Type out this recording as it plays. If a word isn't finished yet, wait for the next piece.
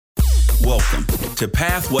Welcome to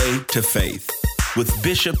Pathway to Faith with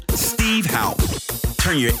Bishop Steve Houck.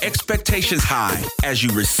 Turn your expectations high as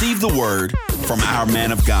you receive the word from our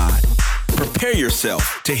man of God. Prepare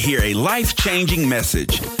yourself to hear a life-changing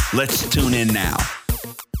message. Let's tune in now.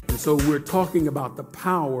 And so we're talking about the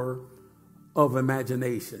power of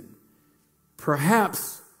imagination.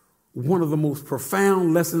 Perhaps one of the most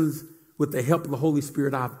profound lessons with the help of the Holy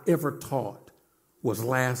Spirit I've ever taught was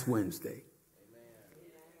last Wednesday.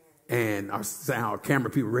 And our camera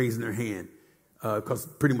people raising their hand because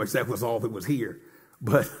pretty much that was all that was here.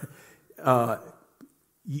 But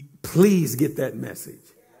please get that message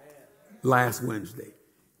last Wednesday.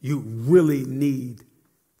 You really need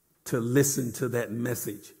to listen to that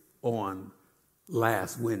message on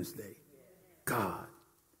last Wednesday. God,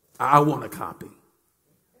 I want a copy.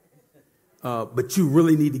 But you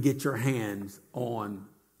really need to get your hands on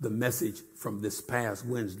the message from this past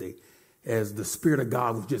Wednesday, as the Spirit of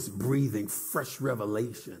God was just breathing fresh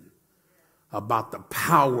revelation about the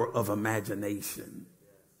power of imagination.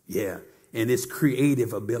 Yeah, and its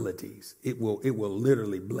creative abilities. It will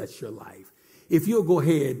literally bless your life. If you'll go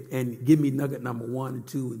ahead and give me nugget number 1 and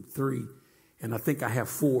 2 and 3, and I think I have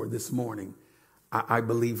 4 this morning, I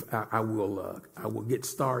believe I will get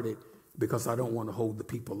started, because I don't want to hold the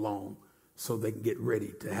people long, so they can get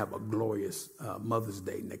ready to have a glorious Mother's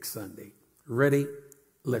Day next Sunday. Ready?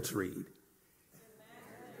 Let's read.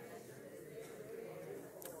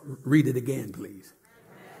 Read it again, please.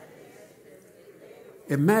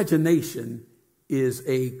 Imagination is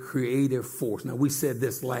a creative force. Now, we said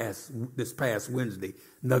this past Wednesday,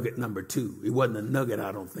 nugget number 2. It wasn't a nugget,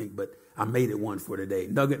 I don't think, but I made it one for today.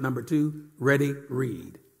 Nugget number 2, ready,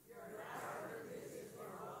 read.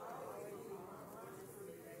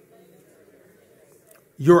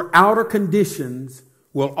 Your outer conditions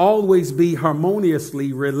will always be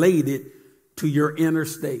harmoniously related to your inner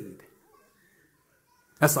state.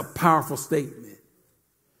 That's a powerful statement,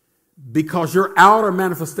 because your outer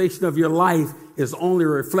manifestation of your life is only a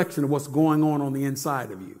reflection of what's going on the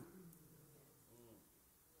inside of you.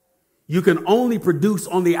 You can only produce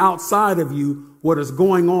on the outside of you what is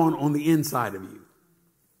going on the inside of you.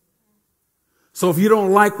 So if you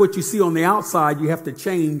don't like what you see on the outside, you have to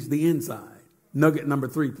change the inside. Nugget number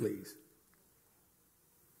 3, please.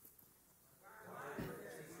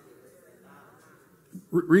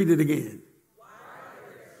 Read it again.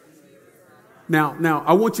 Now,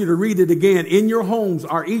 I want you to read it again. In your homes,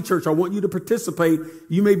 our e-church, I want you to participate.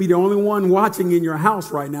 You may be the only one watching in your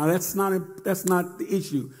house right now. That's not the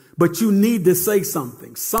issue. But you need to say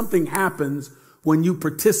something. Something happens when you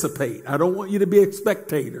participate. I don't want you to be a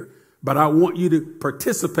spectator, but I want you to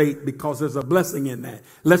participate, because there's a blessing in that.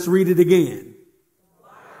 Let's read it again.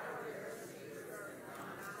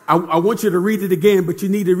 I want you to read it again, but you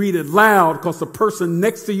need to read it loud, because the person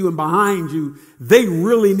next to you and behind you, they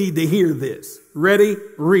really need to hear this. Ready?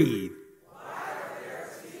 Read.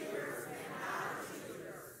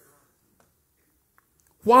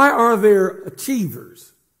 Why are there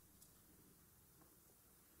achievers?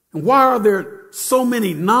 And why are there so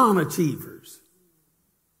many non-achievers?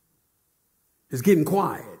 It's getting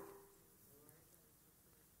quiet.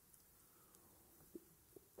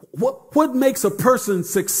 What makes a person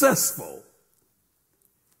successful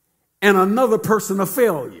and another person a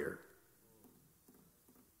failure?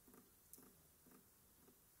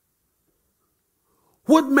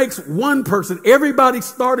 What makes one person, everybody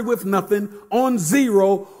started with nothing, on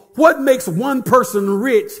zero, what makes one person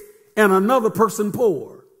rich and another person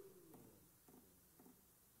poor?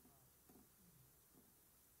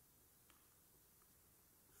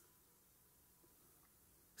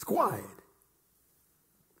 It's quiet.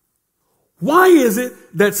 Why is it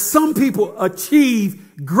that some people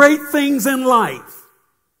achieve great things in life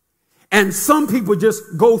and some people just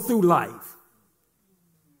go through life?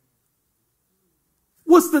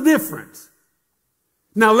 What's the difference?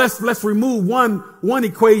 Now let's remove one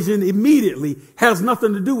equation immediately. Has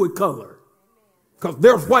nothing to do with color, because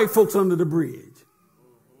there's white folks under the bridge,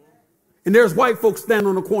 and there's white folks standing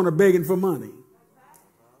on the corner begging for money.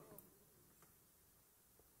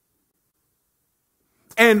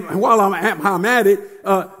 And while I'm at it,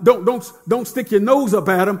 don't stick your nose up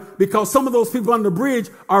at them, because some of those people on the bridge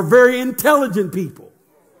are very intelligent people.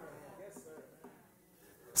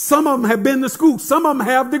 Some of them have been to school. Some of them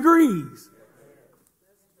have degrees.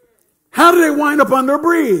 How do they wind up under a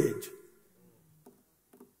bridge?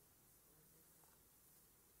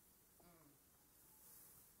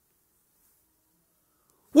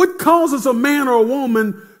 What causes a man or a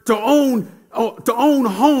woman to own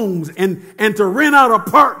homes and to rent out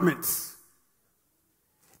apartments,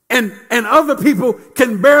 and other people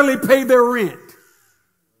can barely pay their rent?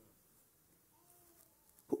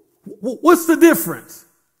 What's the difference?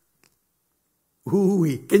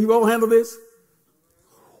 Ooh-wee. Can you all handle this?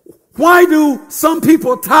 Why do some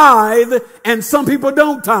people tithe and some people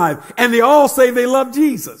don't tithe? And they all say they love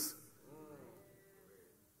Jesus.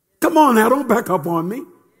 Come on now, don't back up on me.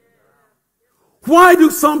 Why do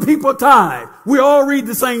some people tithe? We all read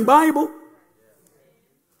the same Bible.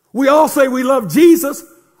 We all say we love Jesus.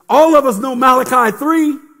 All of us know Malachi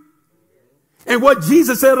 3 and what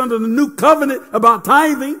Jesus said under the new covenant about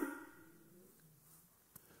tithing.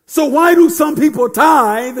 So why do some people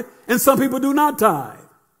tithe and some people do not tithe?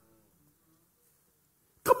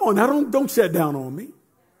 Come on now, don't shut down on me.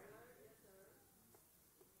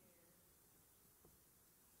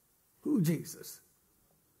 Who, Jesus?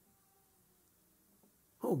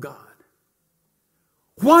 Oh, God.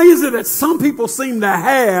 Why is it that some people seem to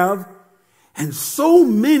have and so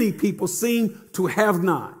many people seem to have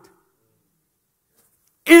not?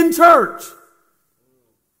 In church.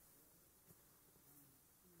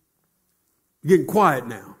 You're getting quiet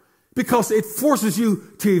now because it forces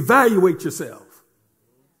you to evaluate yourself.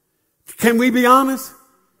 Can we be honest?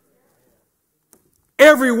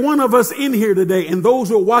 Every one of us in here today and those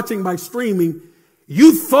who are watching by streaming,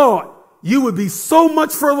 you thought you would be so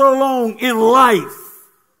much further along in life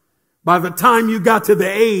by the time you got to the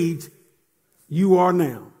age you are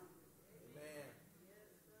now.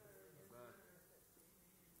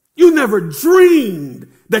 You never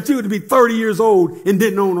dreamed that you would be 30 years old and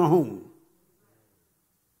didn't own a home.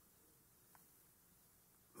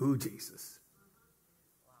 Who, Jesus?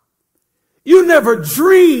 You never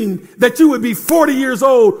dreamed that you would be 40 years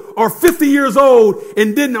old or 50 years old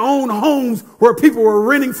and didn't own homes where people were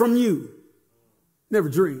renting from you. Never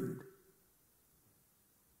dreamed.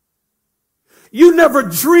 You never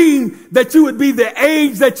dreamed that you would be the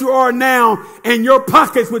age that you are now and your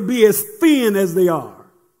pockets would be as thin as they are.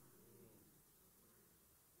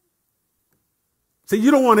 See, you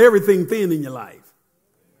don't want everything thin in your life.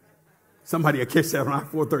 Somebody will catch that on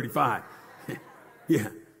I-435. Yeah.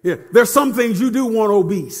 Yeah, there's some things you do want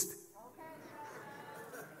obese.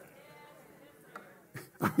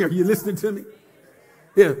 Are you listening to me?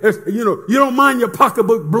 Yeah, you don't mind your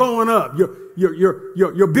pocketbook blowing up,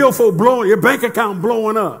 your billfold blowing, your bank account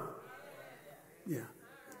blowing up. Yeah.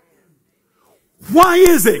 Why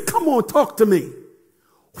is it? Come on, talk to me.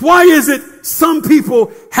 Why is it some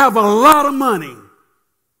people have a lot of money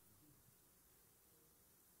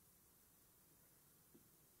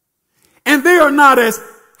and they are not as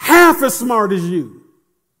half as smart as you?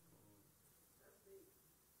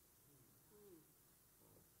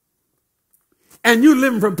 And you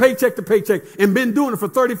living from paycheck to paycheck and been doing it for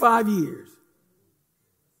 35 years.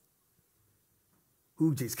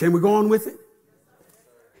 Ooh, geez, can we go on with it?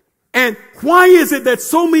 And why is it that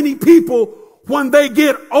so many people, when they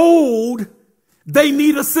get old, they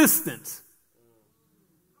need assistance?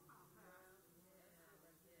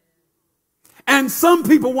 And some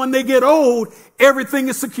people, when they get old, everything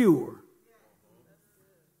is secure.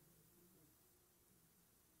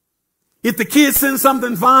 If the kids send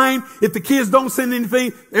something, fine. If the kids don't send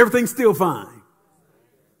anything, everything's still fine.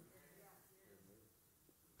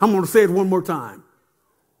 I'm going to say it one more time.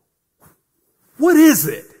 What is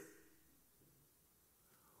it?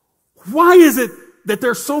 Why is it that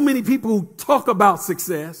there's so many people who talk about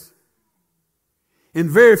success and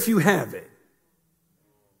very few have it?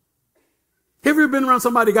 Have you ever been around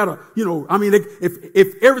somebody got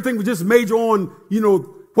if everything was just major on,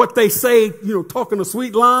 what they say, talking a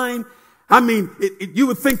sweet line, you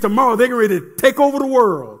would think tomorrow they're ready to take over the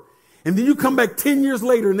world. And then you come back 10 years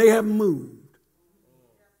later and they haven't moved.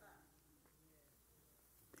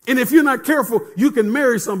 And if you're not careful, you can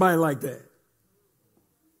marry somebody like that.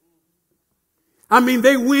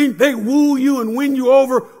 They woo you and win you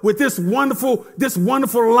over with this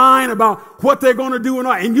wonderful line about what they're going to do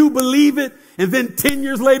and you believe it. And then 10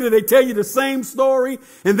 years later, they tell you the same story.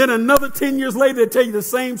 And then another 10 years later, they tell you the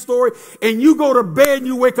same story. And you go to bed and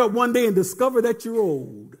you wake up one day and discover that you're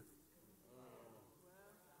old.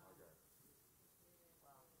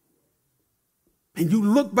 And you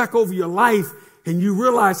look back over your life and you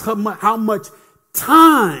realize how much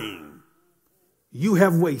time you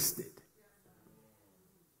have wasted.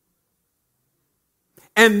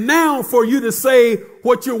 And now for you to say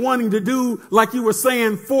what you're wanting to do, like you were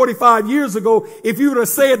saying 45 years ago, if you were to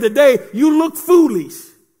say it today, you look foolish.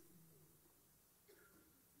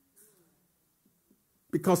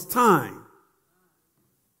 Because time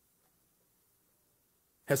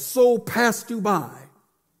has so passed you by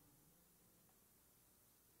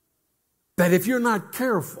that if you're not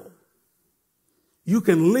careful, you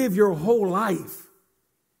can live your whole life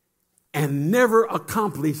and never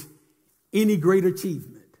accomplish any great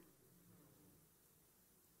achievement.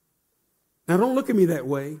 Now, don't look at me that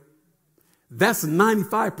way. That's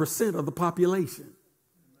 95% of the population.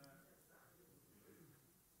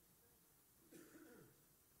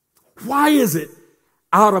 Why is it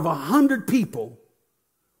out of 100 people,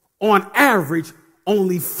 on average,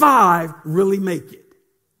 only 5 really make it?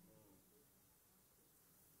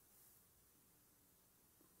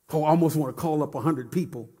 Oh, I almost want to call up 100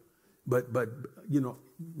 people, but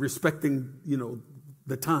respecting,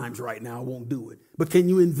 the times right now, I won't do it. But can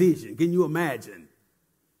you envision? Can you imagine?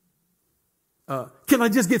 Can I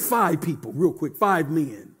just get 5 people real quick? 5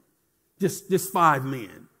 men. Just 5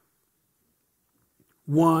 men.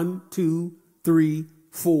 1, 2, 3,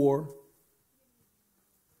 4,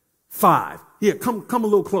 5. Yeah, come a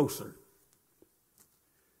little closer.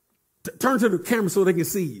 Turn to the camera so they can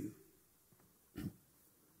see you.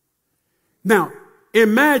 Now,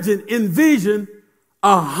 envision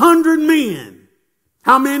 100 men.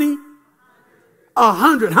 How many?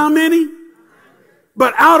 100. How many?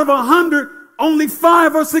 But out of 100, only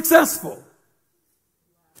 5 are successful.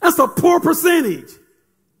 That's a poor percentage.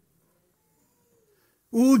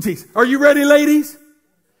 Ooh, geez. Are you ready, ladies?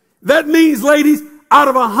 That means, ladies, out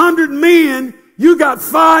of 100 men, you got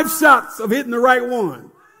 5 shots of hitting the right one.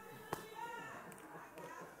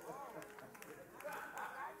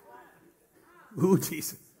 Ooh,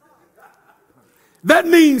 Jesus. That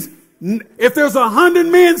means if there's 100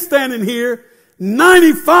 men standing here,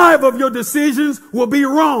 95 of your decisions will be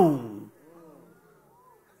wrong.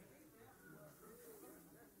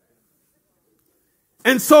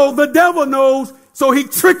 And so the devil knows, so he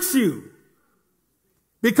tricks you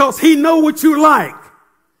because he knows what you like.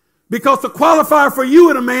 Because the qualifier for you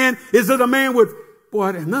and a man is that a man with,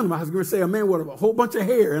 boy, none of them, I was going to say a man with a whole bunch of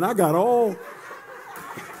hair, and I got all.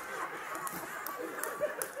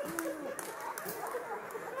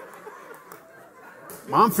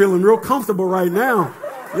 I'm feeling real comfortable right now.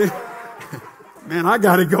 Man, I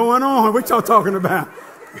got it going on. What y'all talking about?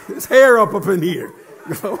 There's hair up in here.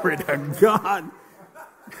 Glory to God.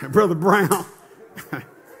 Brother Brown.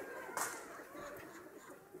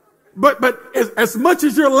 But as much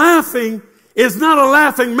as you're laughing, it's not a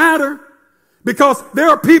laughing matter because there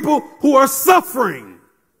are people who are suffering.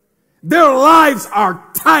 Their lives are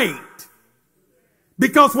tight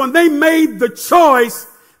because when they made the choice,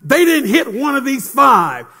 they didn't hit one of these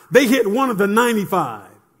 5. They hit one of the 95.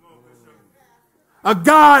 A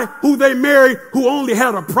guy who they married who only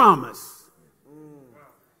had a promise.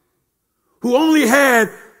 Who only had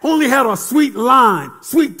a sweet line,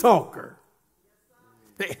 sweet talker.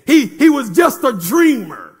 He was just a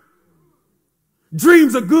dreamer.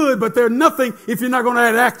 Dreams are good, but they're nothing if you're not going to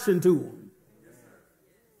add action to them.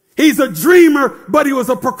 He's a dreamer, but he was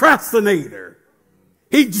a procrastinator.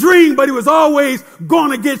 He dreamed, but he was always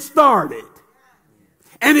going to get started.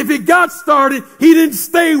 And if he got started, he didn't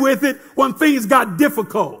stay with it when things got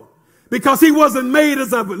difficult. Because he wasn't made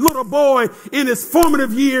as a little boy in his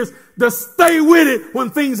formative years to stay with it when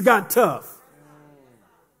things got tough.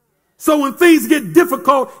 So when things get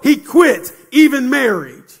difficult, he quits, even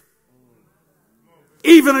marriage,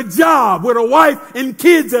 even a job with a wife and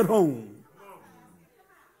kids at home.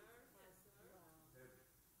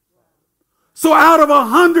 So out of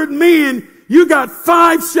 100 men, you got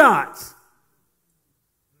 5 shots.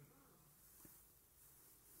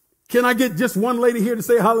 Can I get just one lady here to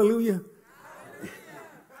say hallelujah?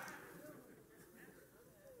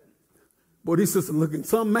 Boy, these sisters looking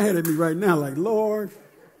so mad at me right now like, Lord,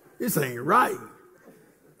 this ain't right.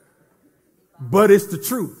 But it's the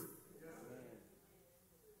truth.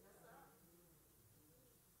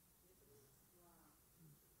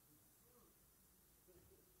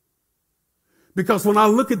 Because when I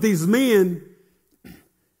look at these men,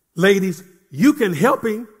 ladies, you can help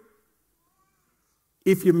him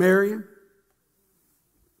if you marry him,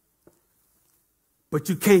 but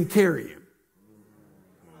you can't carry him.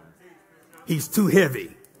 He's too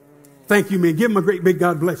heavy. Thank you, man. Give him a great big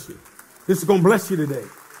God bless you. This is going to bless you today.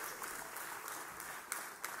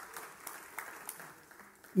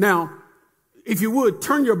 Now, if you would,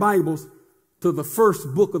 turn your Bibles to the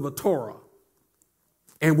first book of the Torah.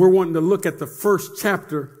 And we're wanting to look at the first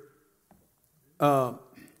chapter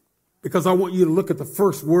because I want you to look at the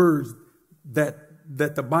first words that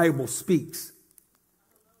the Bible speaks.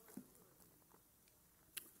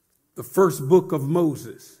 The first book of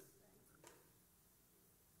Moses.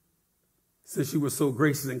 Since she was so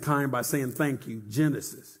gracious and kind by saying thank you,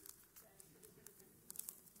 Genesis.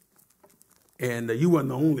 And you weren't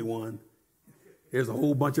the only one. There's a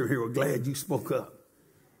whole bunch of here who are glad you spoke up.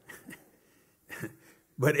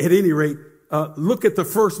 But at any rate, look at the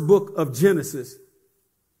first book of Genesis,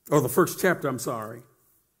 or the first chapter, I'm sorry.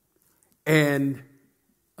 And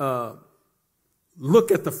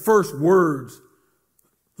look at the first words.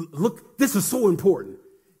 Look, this is so important.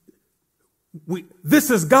 This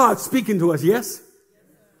is God speaking to us, yes?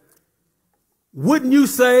 Wouldn't you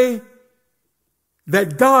say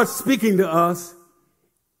that God speaking to us,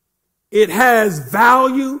 it has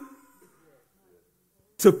value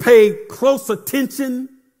to pay close attention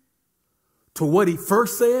to what he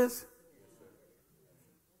first says?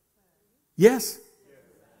 Yes?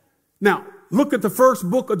 Now, look at the first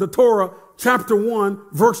book of the Torah, chapter 1,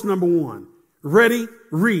 verse number 1. Ready?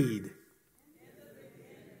 Read.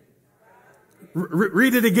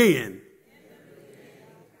 Read it again.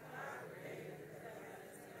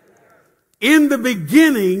 In the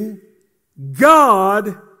beginning,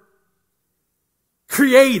 God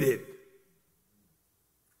created.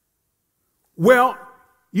 Well,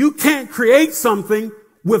 you can't create something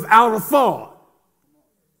without a thought.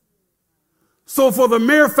 So for the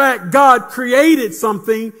mere fact God created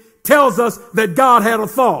something tells us that God had a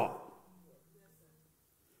thought.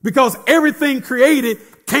 Because everything created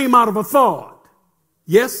came out of a thought.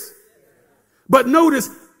 Yes? But notice,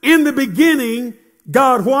 in the beginning,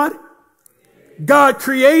 God what? God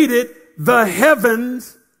created the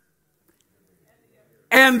heavens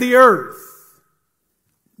and the earth.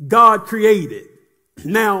 God created.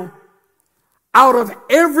 Now, out of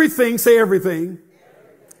everything, say everything,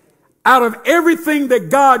 out of everything that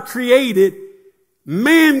God created,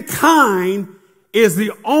 mankind is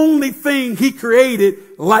the only thing he created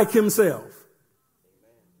like himself.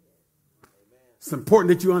 It's important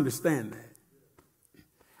that you understand that.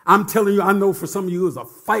 I'm telling you, I know for some of you, it was a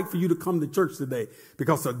fight for you to come to church today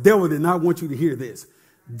because the devil did not want you to hear this.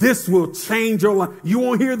 This will change your life. You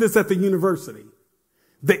won't hear this at the university.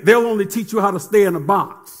 They'll only teach you how to stay in a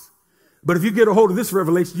box. But if you get a hold of this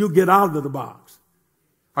revelation, you'll get out of the box.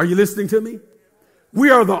 Are you listening to me? We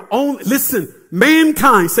are the only, listen,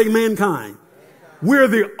 mankind, say mankind. We're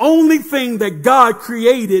the only thing that God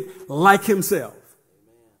created like himself.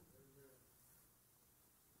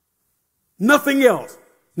 Nothing else.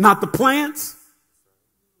 Not the plants.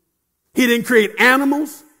 He didn't create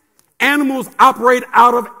animals. Animals operate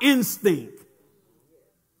out of instinct.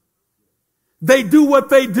 They do what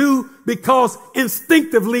they do because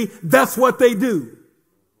instinctively that's what they do.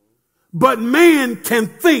 But man can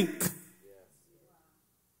think.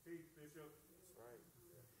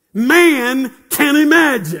 Man can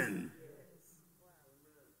imagine.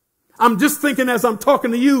 I'm just thinking as I'm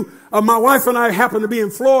talking to you, my wife and I happened to be in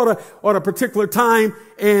Florida at a particular time,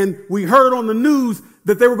 and we heard on the news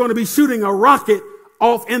that they were going to be shooting a rocket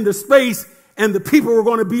off into space, and the people were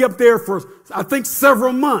going to be up there for, I think,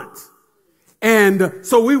 several months. And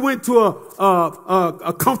so we went to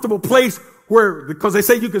a comfortable place where, because they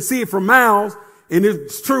say you could see it from miles, and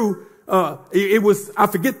it's true. It was, I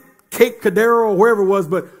forget, Cape Canaveral or wherever it was,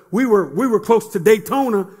 but we were close to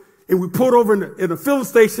Daytona, and we pulled over in a filling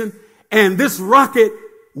station, and this rocket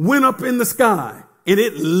went up in the sky, and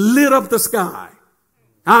it lit up the sky.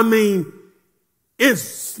 I mean,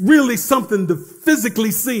 it's really something to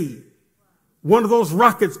physically see. One of those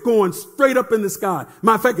rockets going straight up in the sky.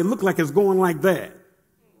 Matter of fact, it looked like it's going like that.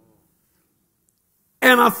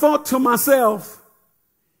 And I thought to myself,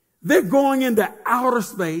 they're going into outer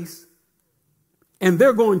space, and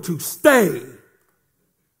they're going to stay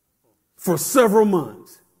for several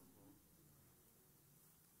months.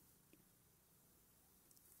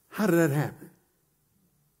 How did that happen?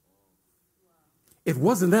 It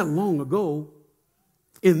wasn't that long ago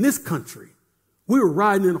in this country. We were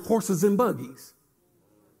riding in horses and buggies.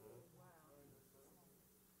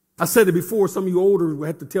 I said it before, some of you older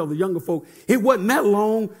had to tell the younger folk, it wasn't that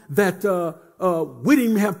long that we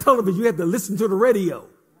didn't even have television. You had to listen to the radio.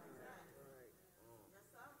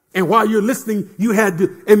 And while you're listening, you had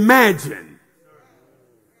to imagine.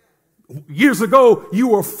 Years ago, you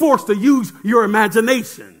were forced to use your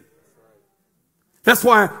imagination. That's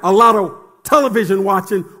why a lot of television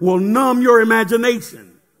watching will numb your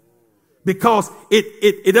imagination. Because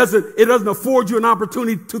it doesn't afford you an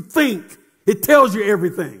opportunity to think. It tells you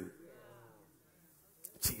everything.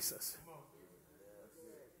 Jesus.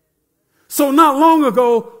 So not long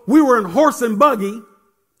ago, we were in horse and buggy.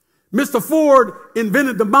 Mr. Ford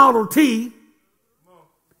invented the Model T.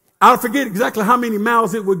 I forget exactly how many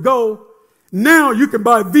miles it would go. Now you can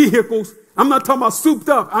buy vehicles. I'm not talking about souped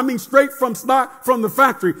up. I mean straight from stock from the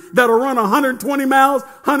factory that'll run 120 miles,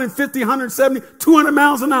 150, 170, 200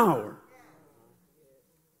 miles an hour.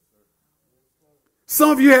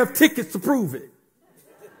 Some of you have tickets to prove it.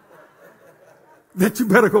 That you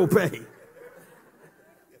better go pay.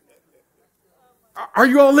 Are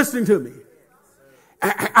you all listening to me?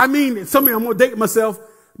 I mean, some of you, I'm going to date myself,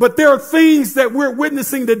 but there are things that we're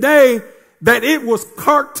witnessing today that it was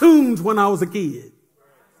cartoons when I was a kid.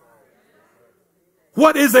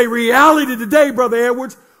 What is a reality today, Brother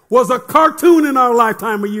Edwards, was a cartoon in our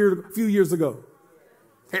lifetime a few years ago.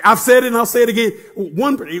 I've said it and I'll say it again. It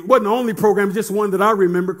wasn't the only program, just one that I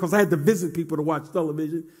remember because I had to visit people to watch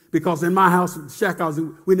television because in my house, shack house,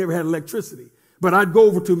 we never had electricity. But I'd go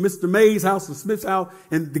over to Mr. May's house and Smith's house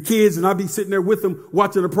and the kids, and I'd be sitting there with them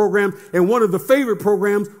watching the program. And one of the favorite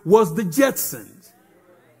programs was the Jetsons.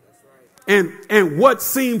 And what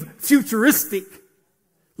seemed futuristic,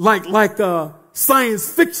 like science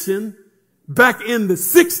fiction back in the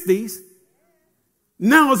 60s,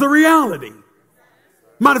 now is a reality.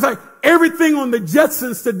 Matter of fact, everything on the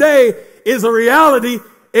Jetsons today is a reality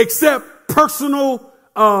except personal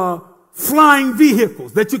flying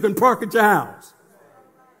vehicles that you can park at your house.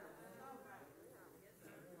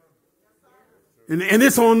 And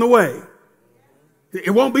it's on the way.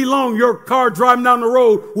 It won't be long. Your car driving down the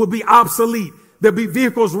road will be obsolete. There'll be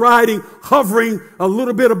vehicles hovering a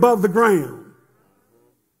little bit above the ground.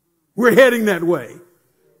 We're heading that way.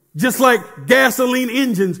 Just like gasoline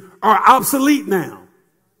engines are obsolete now.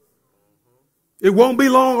 It won't be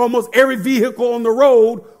long. Almost every vehicle on the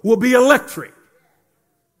road will be electric.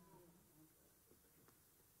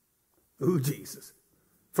 Ooh, Jesus.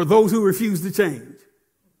 For those who refuse to change.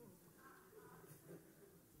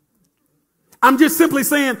 I'm just simply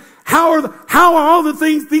saying, how are all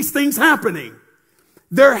these things happening?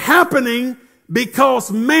 They're happening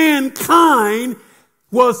because mankind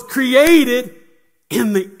was created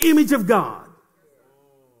in the image of God.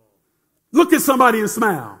 Look at somebody and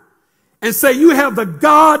smile and say, you have the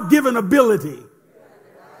God-given ability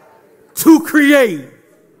to create.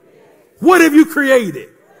 What have you created?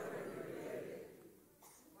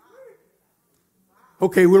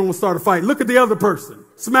 Okay, we don't want to start a fight. Look at the other person.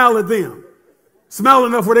 Smile at them. Smile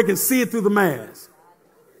enough where they can see it through the mask.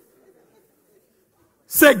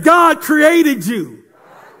 Say, God created you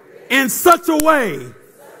in such a way.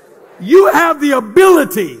 You have the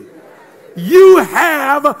ability. You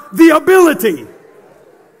have the ability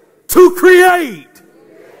to create.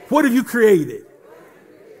 What have you created?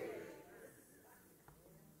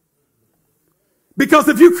 Because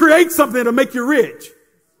if you create something, it'll make you rich.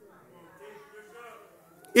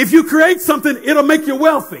 If you create something, it'll make you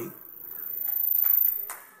wealthy.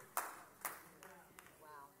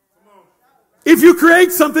 If you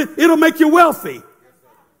create something, it'll make you wealthy.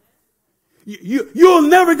 You'll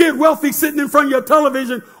never get wealthy sitting in front of your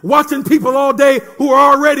television watching people all day who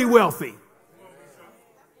are already wealthy.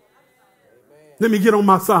 Let me get on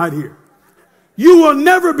my side here. You will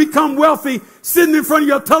never become wealthy sitting in front of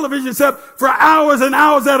your television set for hours and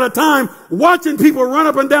hours at a time watching people run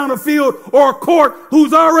up and down a field or a court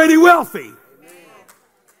who's already wealthy.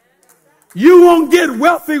 You won't get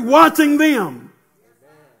wealthy watching them.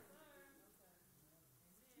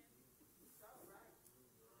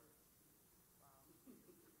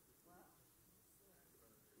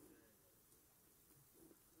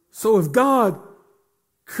 So if God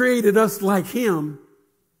created us like him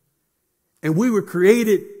and we were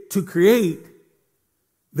created to create,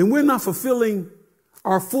 then we're not fulfilling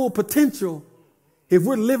our full potential if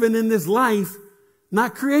we're living in this life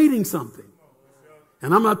not creating something.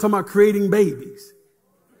 And I'm not talking about creating babies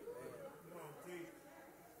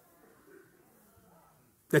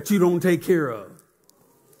that you don't take care of.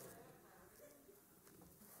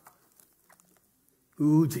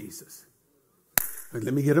 Ooh, Jesus.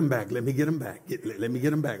 Let me get them back. Let me get them back. Let me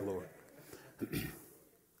get them back, Lord.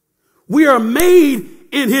 We are made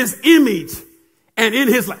in his image and in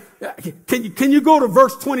his life. Can you go to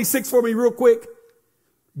verse 26 for me real quick?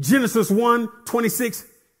 Genesis 1:26.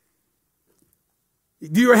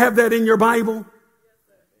 Do you have that in your Bible?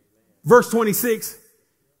 Verse 26.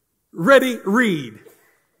 Ready? Read.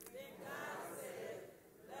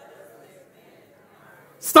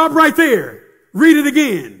 Stop right there. Read it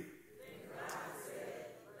again.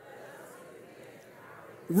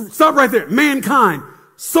 Stop right there. Mankind.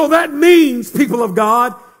 So that means, people of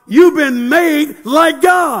God, you've been made like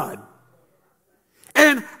God.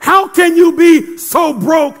 And how can you be so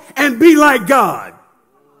broke and be like God?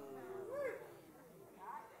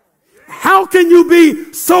 How can you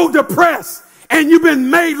be so depressed and you've been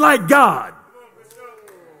made like God?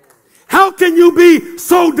 How can you be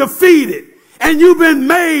so defeated and you've been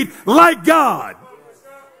made like God?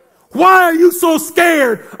 Why are you so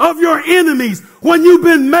scared of your enemies when you've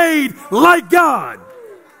been made like God?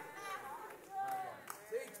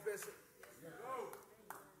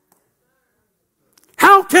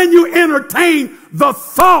 How can you entertain the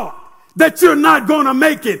thought that you're not going to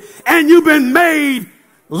make it and you've been made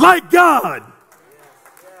like God?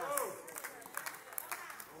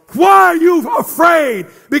 Why are you afraid?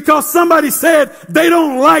 Because somebody said they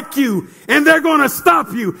don't like you and they're going to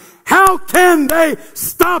stop you. How can they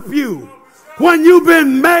stop you when you've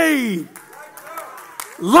been made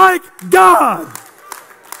like God?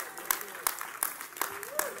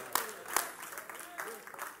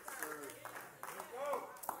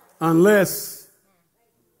 Unless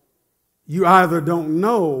you either don't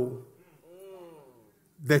know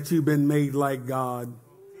that you've been made like God,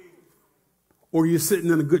 or you're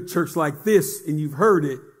sitting in a good church like this and you've heard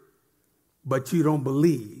it, but you don't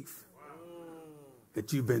believe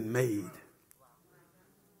that you've been made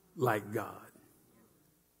like God.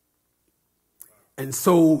 And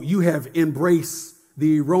so you have embraced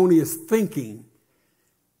the erroneous thinking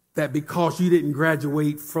that because you didn't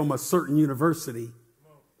graduate from a certain university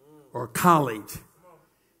or college,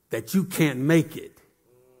 that you can't make it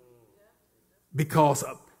because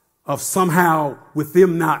of somehow with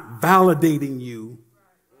them not validating you,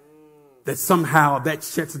 that somehow that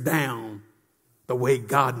shuts down the way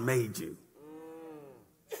God made you.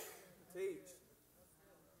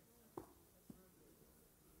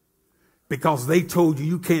 Because they told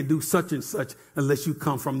you can't do such and such unless you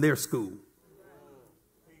come from their school.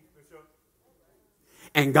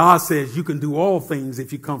 And God says you can do all things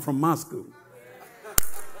if you come from my school.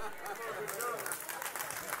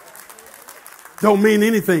 Don't mean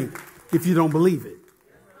anything if you don't believe it.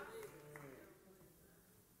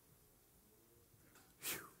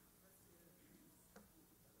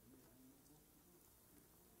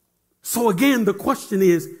 So again, the question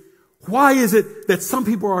is, why is it that some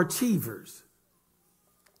people are achievers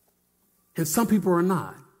and some people are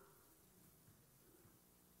not?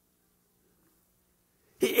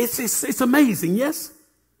 It's amazing, yes?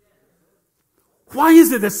 Why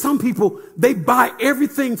is it that some people, they buy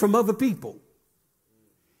everything from other people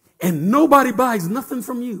and nobody buys nothing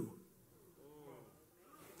from you?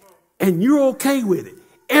 And you're okay with it.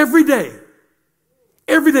 Every day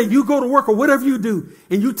you go to work or whatever you do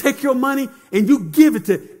and you take your money and you give it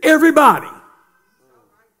to everybody.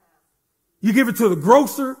 You give it to the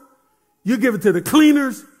grocer. You give it to the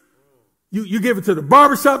cleaners. You give it to the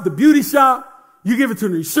barbershop, the beauty shop. You give it to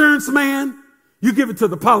the insurance man. You give it to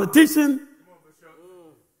the politician.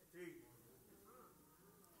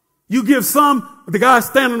 You give some, the guy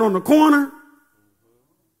standing on the corner.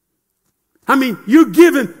 I mean, you're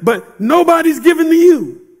giving, but nobody's giving to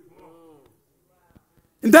you.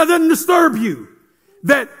 And that doesn't disturb you.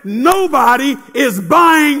 That nobody is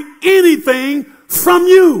buying anything from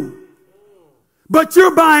you. But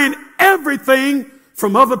you're buying everything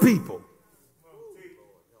from other people.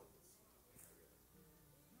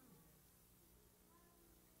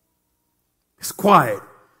 It's quiet.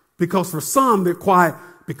 Because for some, they're quiet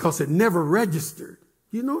because it never registered.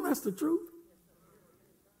 You know that's the truth.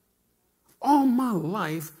 All my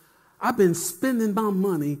life, I've been spending my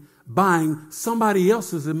money buying somebody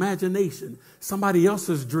else's imagination, somebody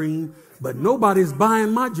else's dream, but nobody's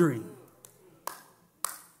buying my dream.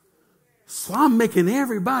 So I'm making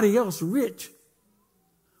everybody else rich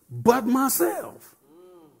but myself.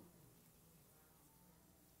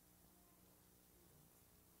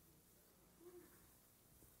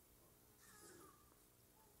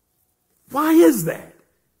 Why is that?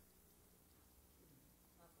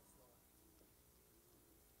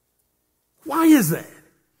 Why is that?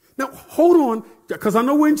 Now, hold on, because I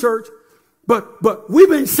know we're in church, but we've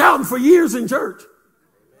been shouting for years in church.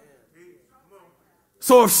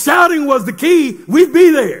 So if shouting was the key, we'd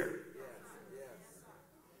be there.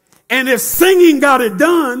 And if singing got it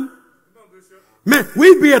done, man,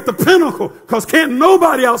 we'd be at the pinnacle, because can't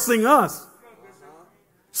nobody else sing us.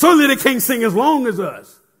 Certainly they can't sing as long as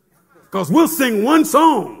us, because we'll sing one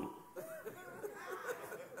song.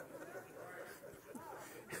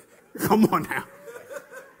 Come on now.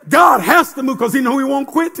 God has to move because he knows he won't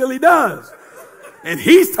quit till he does. And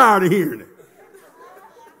he's tired of hearing it.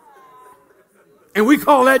 And we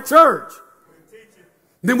call that church.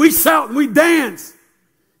 Then we shout and we dance.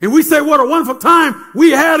 And we say what a wonderful time we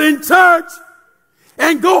had in church.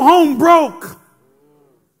 And go home broke.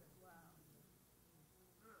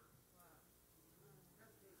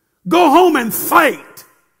 Go home and fight.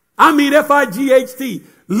 I mean F-I-G-H-T.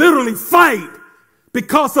 Literally fight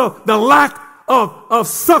because of the lack of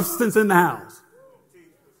substance in the house.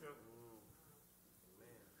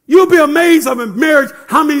 You'll be amazed of in marriage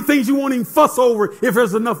how many things you won't even fuss over if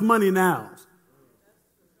there's enough money in the house.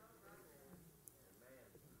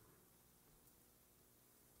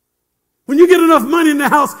 When you get enough money in the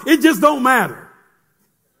house, it just don't matter.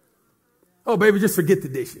 Oh, baby, just forget the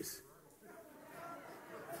dishes.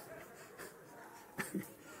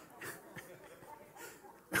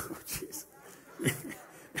 Oh, jeez.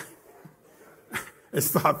 And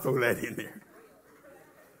start throw that in there.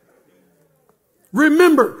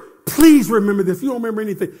 Remember, please remember this. If you don't remember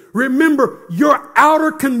anything, remember your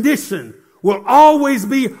outer condition will always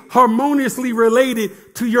be harmoniously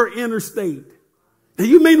related to your inner state. Now,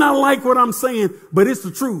 you may not like what I'm saying, but it's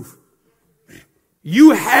the truth.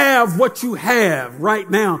 You have what you have right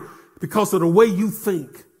now because of the way you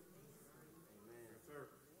think.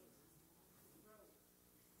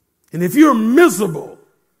 And if you're miserable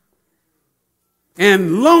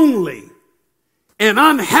and lonely and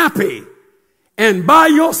unhappy and by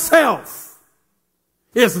yourself,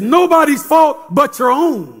 it's nobody's fault but your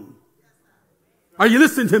own. Are you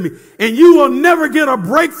listening to me? And you will never get a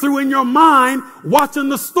breakthrough in your mind watching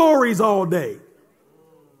the stories all day.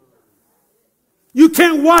 You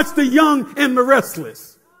can't watch The Young and the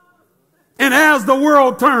Restless and As the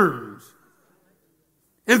World Turns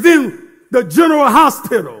and then the General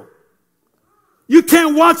Hospital. You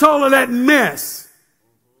can't watch all of that mess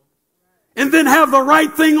and then have the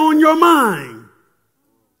right thing on your mind.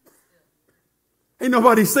 Ain't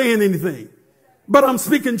nobody saying anything, but I'm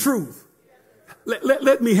speaking truth.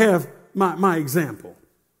 Let me have my example.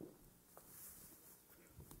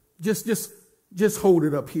 Just hold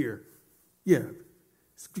it up here. Yeah.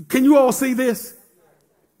 Can you all see this?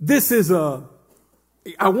 This is I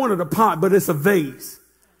wanted a pot, but it's a vase.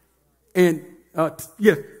 And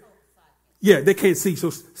yeah, they can't see. So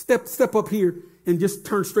step up here and just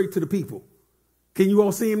turn straight to the people. Can you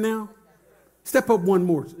all see him now? Step up one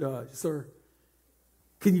more, sir.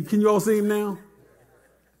 Can you all see him now?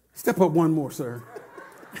 Step up one more, sir.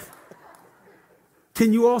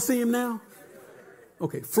 Can you all see him now?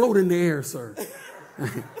 Okay, float in the air, sir.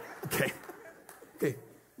 Okay.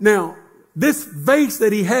 Now, this vase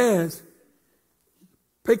that he has,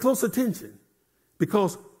 pay close attention,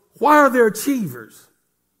 because why are there achievers?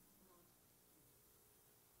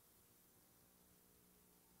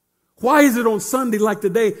 Why is it on Sunday like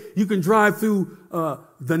today you can drive through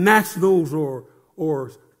the Nationals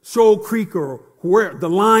or Shoal Creek or where the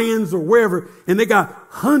Lions or wherever, and they got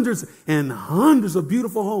hundreds and hundreds of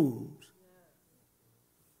beautiful homes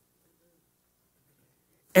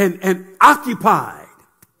and occupied.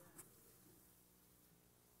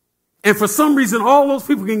 And for some reason, all those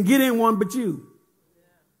people can get in one but you.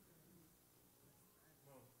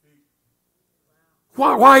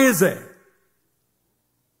 Why is that?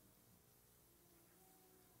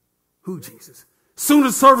 Who, Jesus? Soon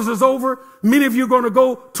as service is over, many of you are going to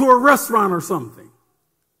go to a restaurant or something.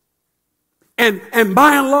 And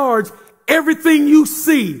by and large, everything you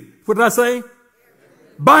see, what did I say?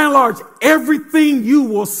 By and large, everything you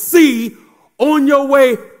will see on your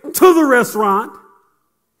way to the restaurant.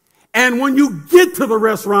 And when you get to the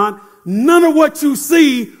restaurant, none of what you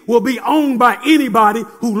see will be owned by anybody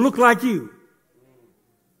who look like you.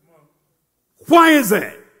 Why is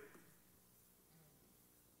that?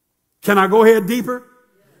 Can I go ahead deeper?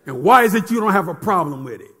 And why is it you don't have a problem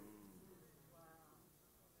with it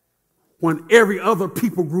when every other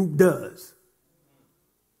people group does?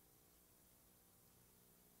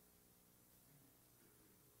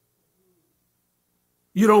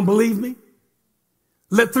 You don't believe me?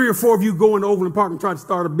 Let 3 or 4 of you go into Overland Park and try to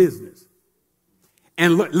start a business.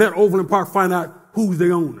 And let Overland Park find out who's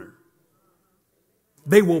the owner.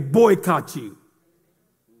 They will boycott you.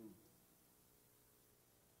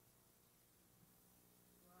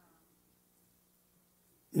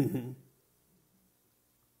 Mm-hmm.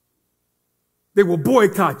 They will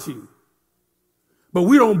boycott you. But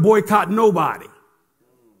we don't boycott nobody.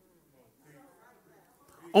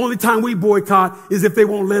 Only time we boycott is if they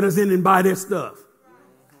won't let us in and buy their stuff.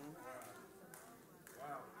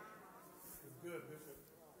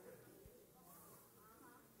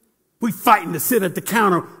 We fighting to sit at the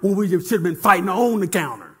counter when we should have been fighting to own the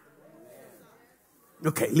counter.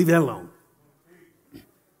 Okay, leave that alone.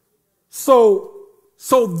 So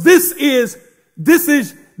this is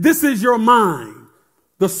your mind,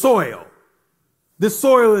 the soil. This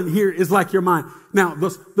soil in here is like your mind. Now,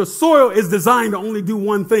 the soil is designed to only do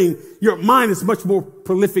one thing. Your mind is much more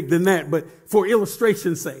prolific than that, but for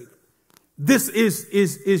illustration's sake, this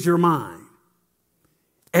is your mind.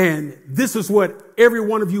 And this is what every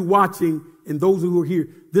one of you watching and those who are here,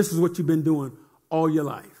 this is what you've been doing all your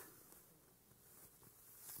life.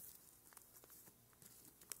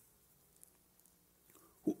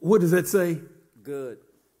 What does that say? Good.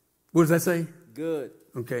 What does that say? Good.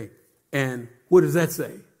 Okay. And what does that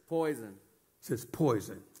say? Poison. It says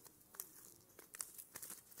poison.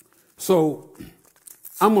 So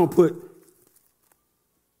I'm going to put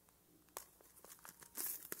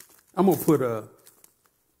a,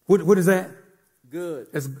 what is that? Good.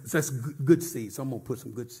 That's good seed. So I'm going to put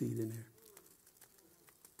some good seed in there.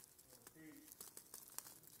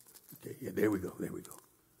 Okay, yeah, there we go. There we go.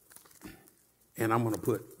 And I'm going to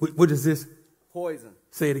put, what is this? Poison.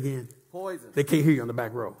 Say it again. Poison. They can't hear you on the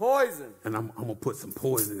back row. Poison. And I'm going to put some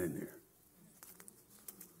poison in there.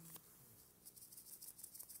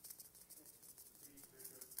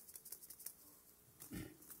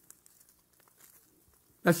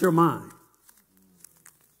 That's your mind.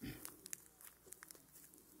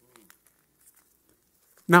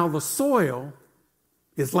 Now, the soil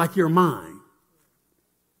is like your mind.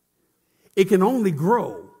 It can only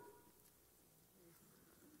grow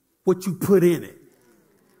what you put in it.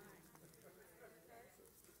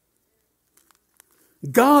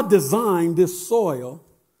 God designed this soil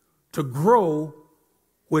to grow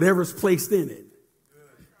whatever's placed in it.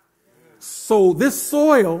 So this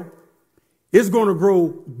soil is going to grow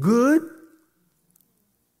good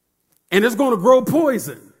and it's going to grow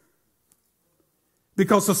poison.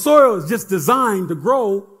 Because the soil is just designed to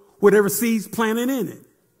grow whatever seeds planted in it.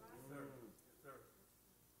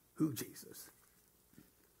 Who, Jesus?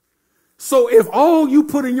 So if all you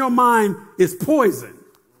put in your mind is poison,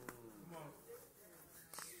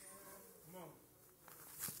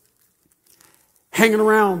 hanging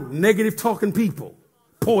around negative talking people,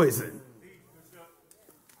 poison.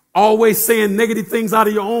 Always saying negative things out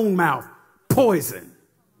of your own mouth, poison.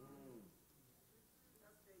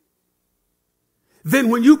 Then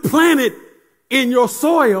when you plant it in your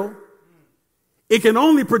soil, it can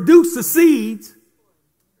only produce the seeds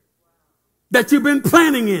that you've been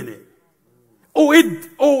planting in it.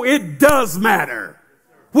 It does matter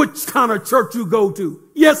which kind of church you go to.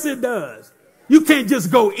 Yes, it does. You can't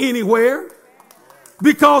just go anywhere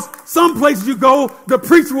because some places you go, the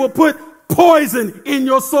preacher will put poison in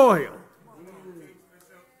your soil.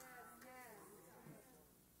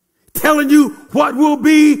 Telling you what will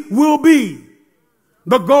be, will be.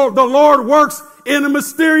 The Lord works in a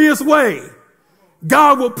mysterious way.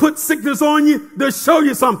 God will put sickness on you to show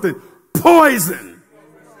you something. Poison.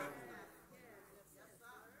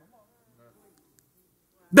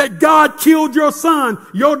 That God killed your son,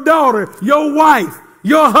 your daughter, your wife,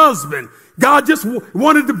 your husband. God just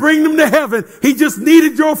wanted to bring them to heaven. He just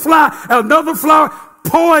needed your flower, another flower.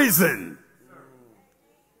 Poison.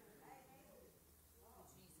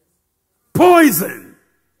 Poison.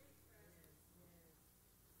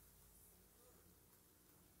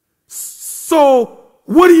 So,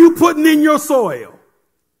 what are you putting in your soil?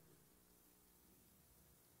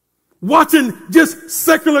 Watching just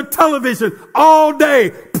secular television all day,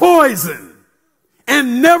 poison.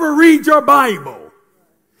 And never read your Bible.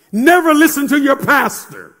 Never listen to your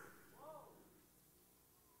pastor.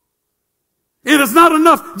 And it's not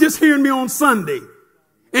enough just hearing me on Sunday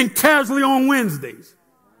and casually on Wednesdays.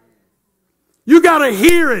 You got to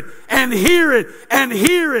hear it and hear it and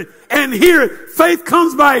hear it and hear it. Faith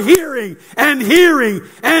comes by hearing and hearing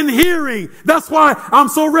and hearing. That's why I'm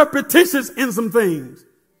so repetitious in some things.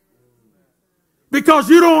 Because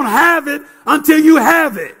you don't have it until you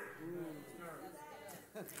have it.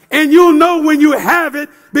 And you'll know when you have it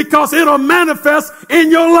because it'll manifest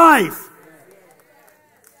in your life.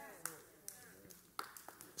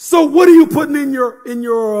 So what are you putting in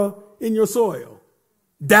your soil?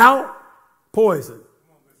 Doubt? Poison.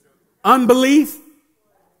 Unbelief,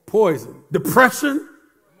 poison. Depression,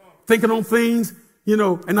 thinking on things,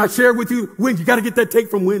 and I shared with you, you got to get that take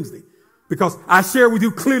from Wednesday. Because I share with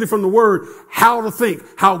you clearly from the word how to think,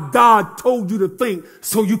 how God told you to think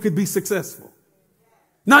so you could be successful.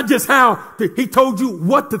 Not just how, he told you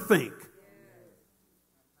what to think.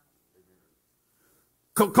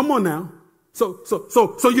 Come on now.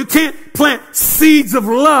 So you can't plant seeds of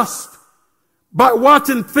lust by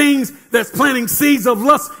watching things that's planting seeds of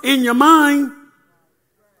lust in your mind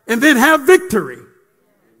and then have victory.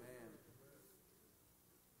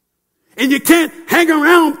 And you can't hang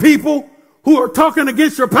around people who are talking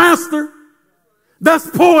against your pastor. That's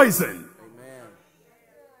poison. Amen.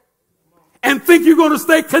 And think you're going to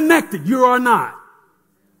stay connected. You are not.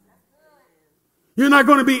 You're not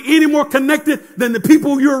going to be any more connected than the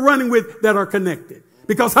people you're running with that are connected.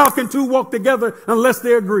 Because how can two walk together unless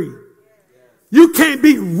they agree? You can't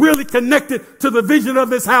be really connected to the vision of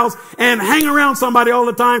this house and hang around somebody all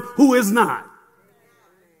the time who is not.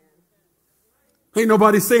 Ain't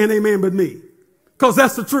nobody saying amen but me. Because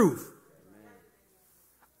that's the truth.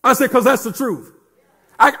 I say because that's the truth.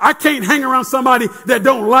 I can't hang around somebody that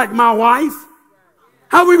don't like my wife.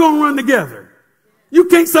 How are we going to run together? You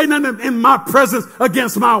can't say nothing in my presence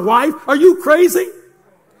against my wife. Are you crazy?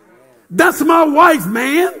 That's my wife,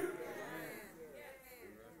 man.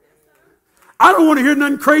 I don't want to hear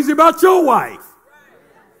nothing crazy about your wife.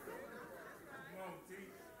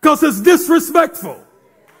 Because it's disrespectful.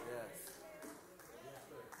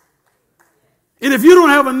 And if you don't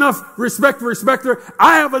have enough respect to respect her,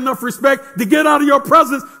 I have enough respect to get out of your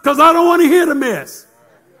presence because I don't want to hear the mess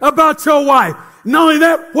about your wife. Not only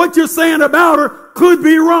that, what you're saying about her could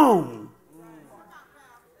be wrong.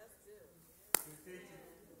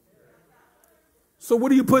 So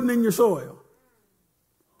what are you putting in your soil?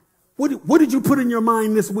 What did you put in your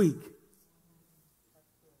mind this week?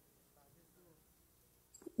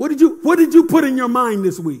 What did you put in your mind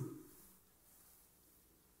this week?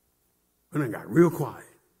 And I got real quiet.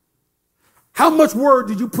 How much word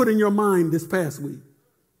did you put in your mind this past week?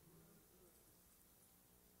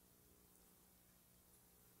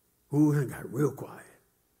 Ooh, and I got real quiet.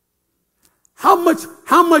 How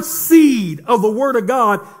much seed of the word of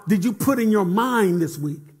God did you put in your mind this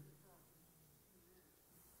week?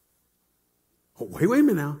 Oh, wait a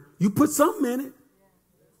minute now. You put something in it.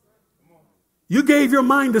 You gave your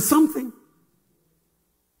mind to something.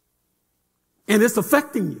 And it's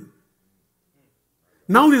affecting you.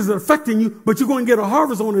 Not only is it affecting you, but you're going to get a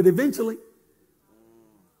harvest on it eventually.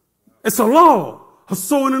 It's a law of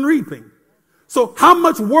sowing and reaping. So how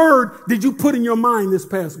much word did you put in your mind this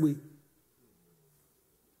past week?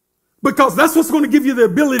 Because that's what's going to give you the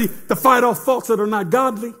ability to fight off thoughts that are not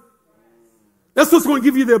godly. That's what's going to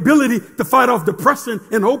give you the ability to fight off depression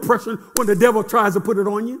and oppression when the devil tries to put it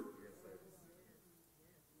on you.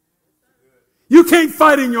 You can't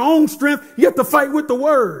fight in your own strength. You have to fight with the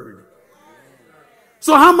word.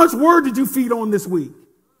 So how much word did you feed on this week?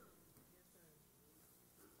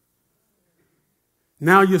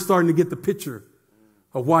 Now you're starting to get the picture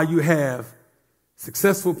of why you have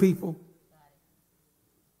successful people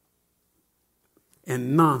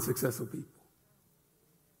and non-successful people.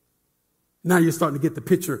 Now you're starting to get the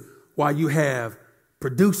picture why you have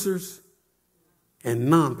producers and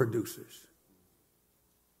non-producers.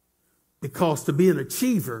 Because to be an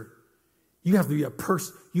achiever, you have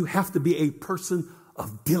to be a person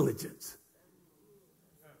of diligence.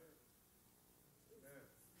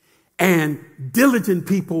 And diligent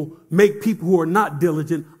people make people who are not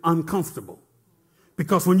diligent uncomfortable.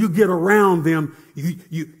 Because when you get around them,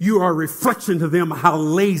 you are a reflection to them of how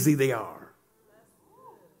lazy they are.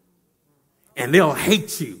 And they'll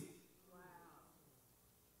hate you.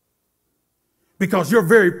 Because your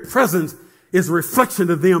very presence is a reflection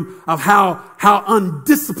to them of how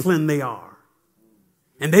undisciplined they are.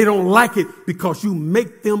 And they don't like it because you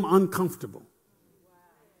make them uncomfortable.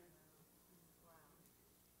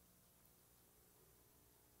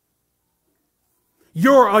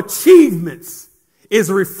 Your achievements is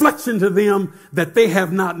a reflection to them that they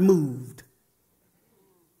have not moved.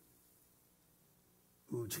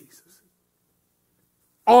 Oh, Jesus.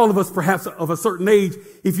 All of us, perhaps of a certain age,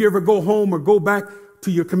 if you ever go home or go back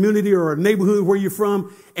to your community or a neighborhood where you're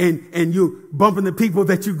from and you're bumping the people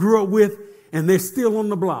that you grew up with and they're still on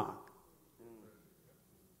the block.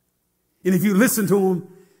 And if you listen to them,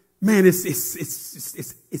 man, it's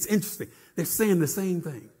interesting. They're saying the same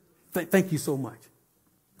thing. Thank you so much.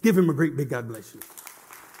 Give him a great big God bless you.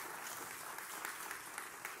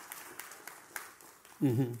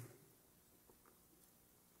 Mm-hmm.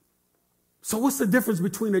 So what's the difference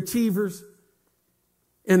between achievers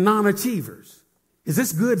and non-achievers? Is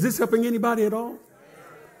this good? Is this helping anybody at all?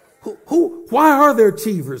 Why are there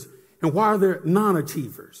achievers and why are there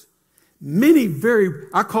non-achievers? Many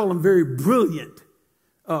I call them very brilliant,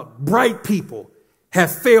 bright people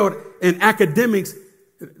have failed in academics.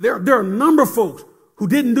 There are a number of folks who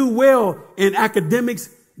didn't do well in academics,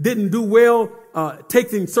 didn't do well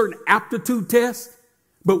taking certain aptitude tests,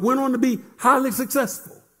 but went on to be highly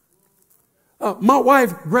successful. My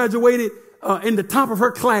wife graduated in the top of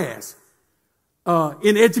her class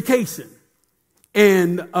in education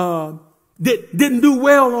and didn't do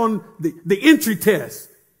well on the entry test.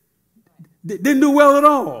 Didn't do well at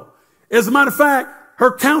all. As a matter of fact,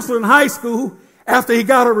 her counselor in high school, after he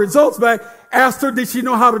got her results back, asked her, did she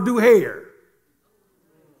know how to do hair?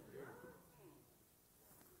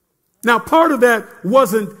 Now, part of that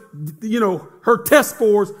wasn't, her test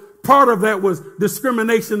scores. Part of that was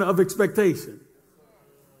discrimination of expectation.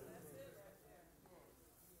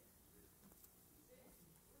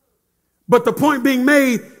 But the point being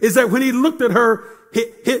made is that when he looked at her,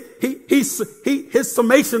 his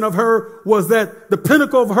summation of her was that the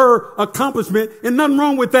pinnacle of her accomplishment, and nothing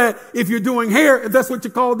wrong with that if you're doing hair, if that's what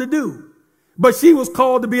you're called to do. But she was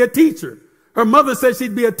called to be a teacher. Her mother said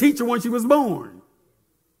she'd be a teacher when she was born.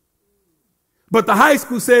 But the high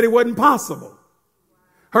school said it wasn't possible.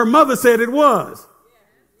 Her mother said it was.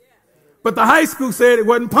 But the high school said it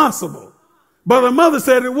wasn't possible. But her mother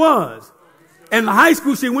said it was. And the high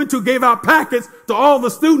school she went to gave out packets to all the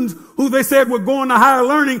students who they said were going to higher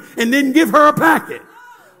learning and didn't give her a packet.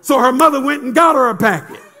 So her mother went and got her a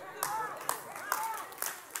packet.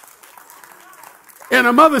 And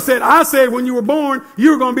her mother said, I said when you were born,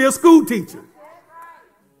 you were going to be a school teacher.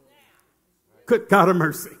 Good God of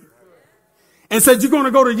mercy. And said, you're going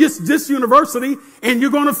to go to this university and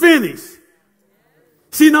you're going to finish.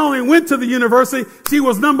 She not only went to the university, she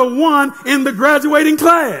was number 1 in the graduating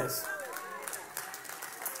class.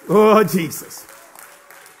 Oh, Jesus.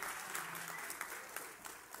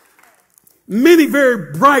 Many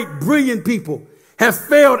very bright, brilliant people have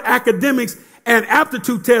failed academics and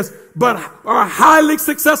aptitude tests, but are highly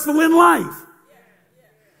successful in life.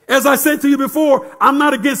 As I said to you before, I'm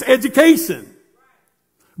not against education.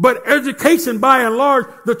 But education, by and large,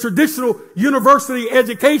 the traditional university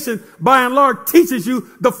education, by and large, teaches you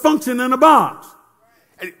the function in a box.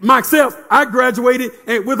 Myself, I graduated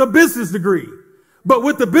with a business degree. But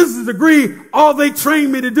with the business degree, all they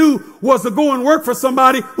trained me to do was to go and work for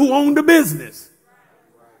somebody who owned a business.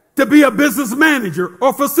 To be a business manager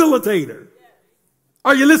or facilitator.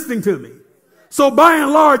 Are you listening to me? So by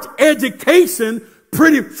and large, education,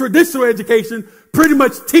 traditional education, pretty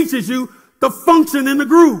much teaches you the function in the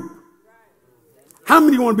group. How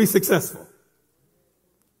many want to be successful?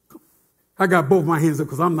 I got both my hands up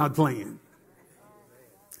because I'm not playing.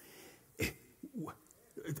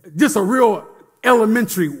 Just a real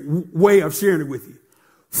elementary way of sharing it with you.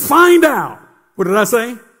 Find out, what did I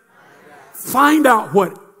say? Find out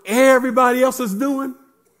what everybody else is doing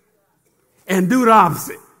and do the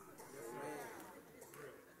opposite.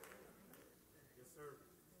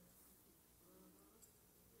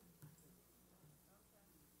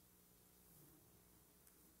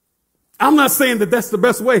 I'm not saying that that's the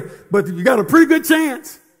best way, but you got a pretty good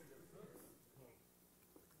chance.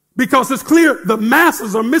 Because it's clear the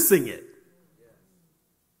masses are missing it.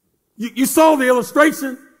 You saw the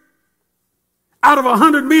illustration. Out of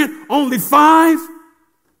 100 men, only 5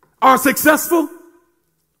 are successful.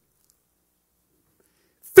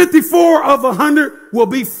 54 of 100 will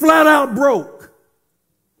be flat out broke.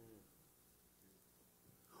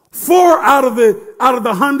 4 out of the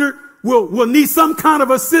 100 will need some kind of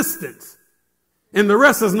assistance. And the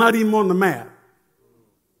rest is not even on the map.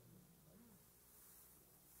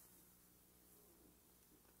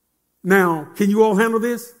 Now, can you all handle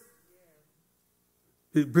this?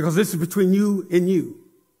 Because this is between you and you.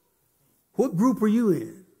 What group are you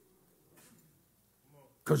in?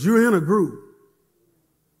 Because you're in a group.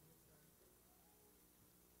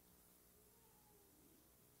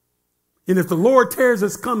 And if the Lord tears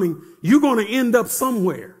us coming, you're going to end up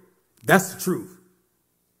somewhere. That's the truth.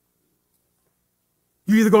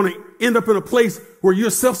 You're either going to end up in a place where you're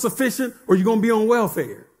self-sufficient or you're going to be on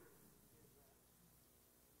welfare.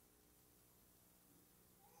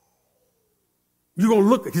 You're going to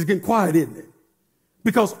look, it's getting quiet, isn't it?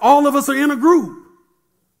 Because all of us are in a group.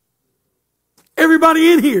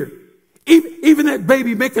 Everybody in here, even that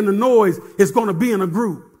baby making the noise is going to be in a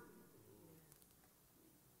group.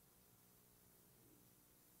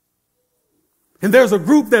 And there's a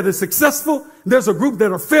group that is successful. There's a group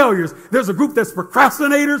that are failures. There's a group that's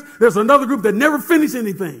procrastinators. There's another group that never finish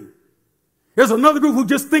anything. There's another group who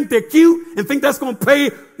just think they're cute and think that's going to pay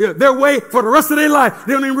their way for the rest of their life.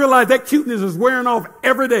 They don't even realize that cuteness is wearing off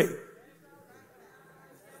every day.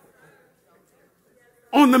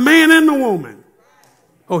 On the man and the woman.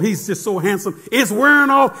 Oh, he's just so handsome. It's wearing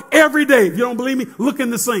off every day. If you don't believe me, look in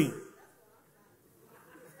the sink.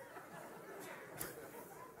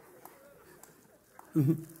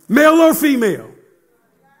 Male or female.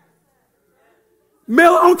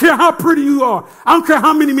 Male, I don't care how pretty you are. I don't care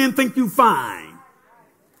how many men think you fine.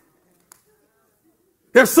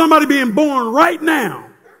 There's somebody being born right now,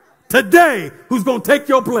 today, who's going to take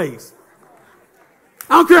your place.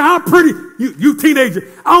 I don't care how pretty, you teenager,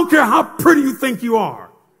 I don't care how pretty you think you are.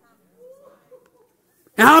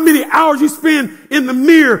 And how many hours you spend in the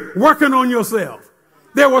mirror working on yourself.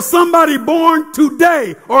 There was somebody born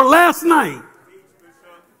today or last night.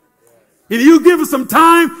 And you give us some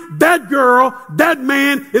time, that girl, that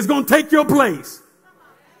man is going to take your place.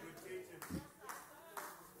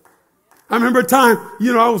 I remember a time,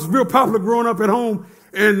 I was real popular growing up at home.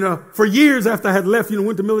 And for years after I had left,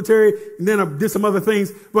 went to military and then I did some other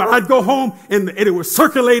things. But I'd go home and it was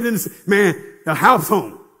circulating, man, the house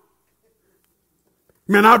home.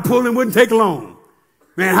 Man, I'd pull and wouldn't take long.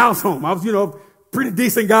 Man, house home. I was, pretty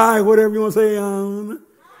decent guy, whatever you want to say.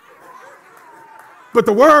 But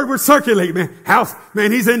the word would circulate, man. House,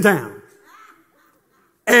 man, he's in town.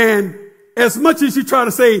 And as much as you try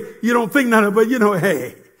to say you don't think nothing, but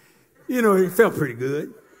hey, it felt pretty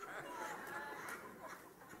good.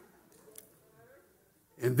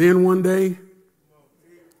 And then one day,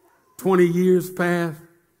 20 years passed,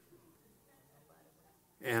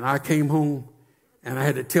 And I came home and I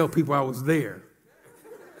had to tell people I was there.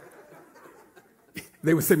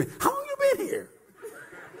 They would say to me, how long you been here?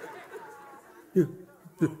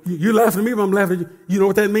 You laughing at me, but I'm laughing at you. You know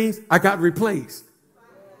what that means? I got replaced.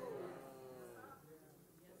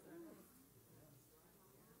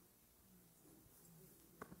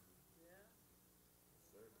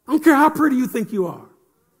 I don't care how pretty you think you are.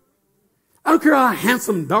 I don't care how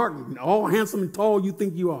handsome, dark, all handsome and tall you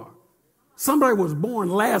think you are. Somebody was born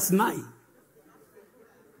last night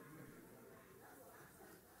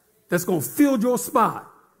that's going to fill your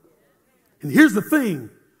spot. And here's the thing.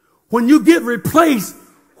 When you get replaced,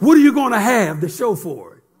 what are you going to have to show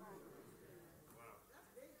for it?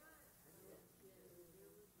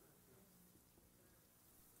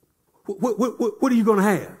 What are you going to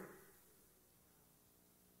have?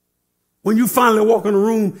 When you finally walk in a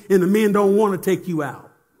room and the men don't want to take you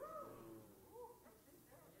out.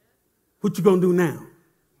 What you going to do now?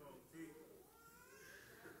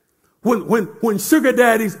 When sugar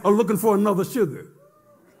daddies are looking for another sugar.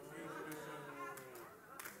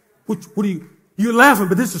 What are you're laughing,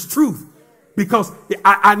 but this is truth. Because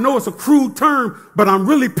I know it's a crude term, but I'm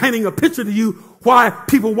really painting a picture to you why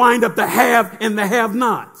people wind up the have and the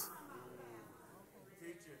have-nots.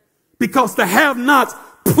 Because the have-nots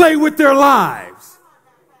play with their lives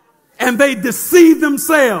and they deceive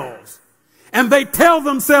themselves and they tell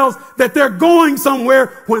themselves that they're going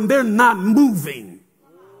somewhere when they're not moving.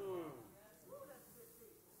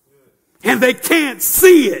 And they can't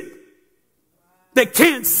see it. They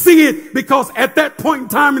can't see it because at that point in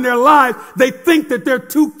time in their life, they think that they're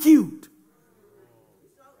too cute.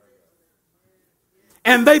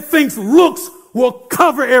 And they think looks will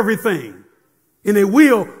cover everything. And it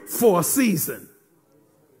will for a season.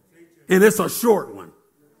 And it's a short one.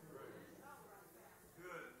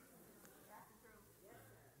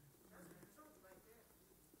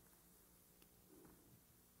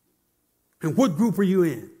 And what group are you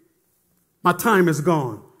in? My time is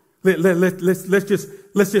gone. Let's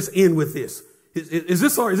just end with this. Is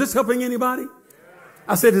this helping anybody?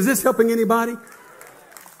 I said, is this helping anybody?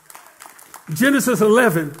 Genesis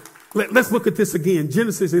 11. Let's look at this again.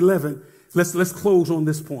 Genesis 11. Let's close on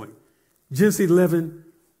this point. Genesis 11.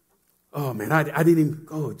 Oh man, I didn't even.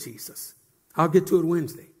 Oh Jesus, I'll get to it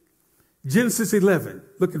Wednesday. Genesis 11.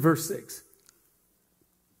 Look at verse 6.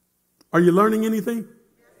 Are you learning anything?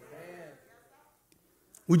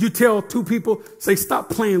 Would you tell two people, say, stop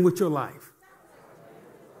playing with your life?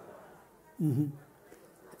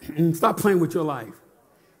 Mm-hmm. Stop playing with your life.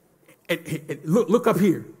 And look up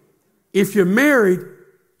here. If you're married,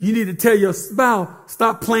 you need to tell your spouse,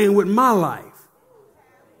 stop playing with my life.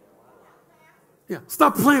 Yeah,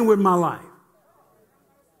 stop playing with my life.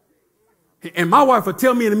 And my wife will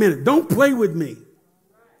tell me in a minute, don't play with me.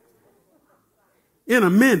 In a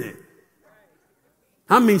minute.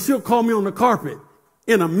 I mean, she'll call me on the carpet.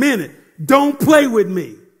 In a minute, don't play with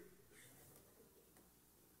me.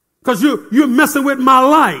 Because you're messing with my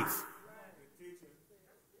life.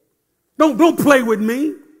 Don't play with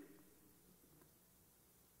me.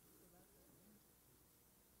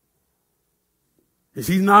 And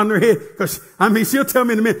she's nodding her head because, she'll tell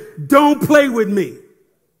me in a minute, don't play with me.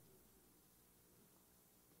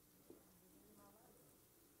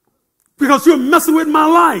 Because you're messing with my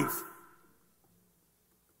life.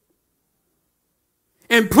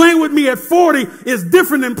 And playing with me at 40 is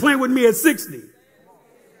different than playing with me at 60.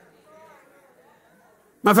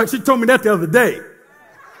 Matter of fact, she told me that the other day.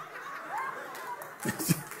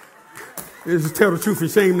 Just tell the truth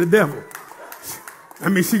and shame the devil.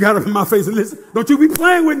 She got up in my face and listen, don't you be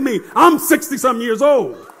playing with me. I'm 60-something years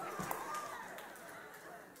old.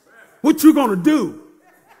 What you gonna do?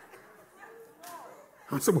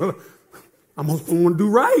 I said, well, I'm gonna do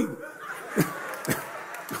right.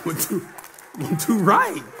 I'm gonna do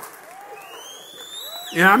right.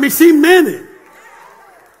 Yeah, she meant it.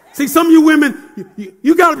 See, some of you women,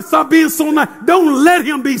 you got to stop being so nice. Don't let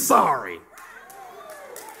him be sorry.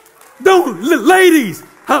 Ladies,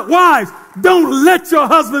 wives, don't let your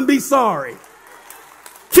husband be sorry.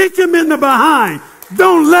 Kick him in the behind.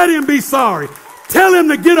 Don't let him be sorry. Tell him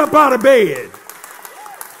to get up out of bed.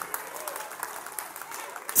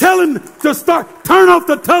 Tell him to turn off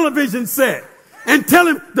the television set. And tell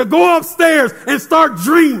him to go upstairs and start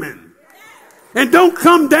dreaming. And don't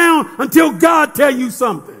come down until God tell you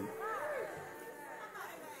something.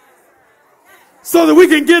 So that we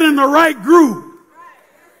can get in the right group.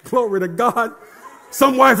 Glory to God.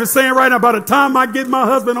 Some wife is saying right now, by the time I get my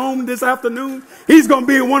husband home this afternoon, he's going to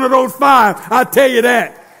be in one of those 5. I tell you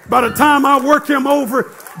that. By the time I work him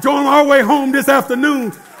over, on our way home this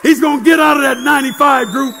afternoon, he's going to get out of that 95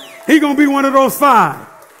 group. He's going to be one of those 5.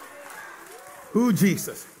 Who,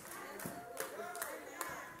 Jesus?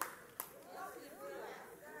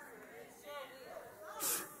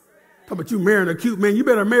 How about you marrying a cute man? You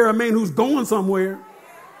better marry a man who's going somewhere.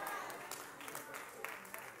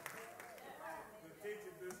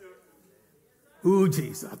 Ooh,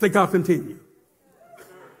 Jesus. I think I'll continue.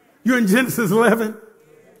 You're in Genesis 11.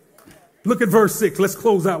 Look at verse 6. Let's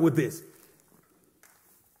close out with this.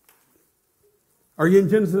 Are you in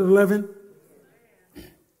Genesis 11?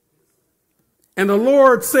 And the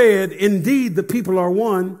Lord said, indeed, the people are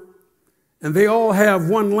one, and they all have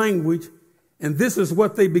one language, and this is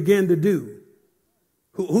what they began to do.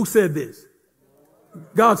 Who said this?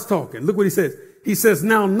 God's talking. Look what he says. He says,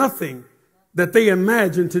 now nothing that they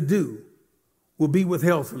imagine to do will be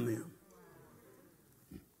withheld from them.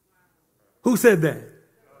 Who said that?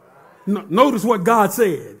 Notice what God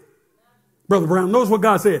said. Brother Brown, notice what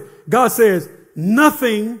God said. God says,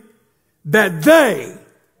 nothing that they,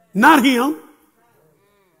 not him.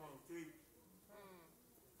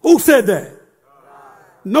 Who said that?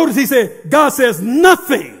 Notice he said, God says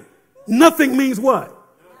nothing. Nothing means what?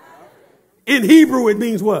 In Hebrew, it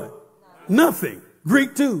means what? Nothing.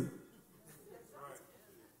 Greek too.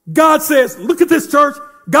 God says, look at this, church.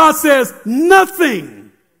 God says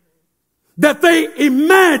nothing that they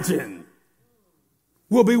imagine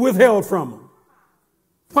will be withheld from them.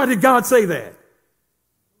 Why did God say that?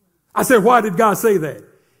 I said, why did God say that?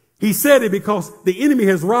 He said it because the enemy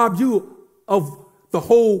has robbed you of the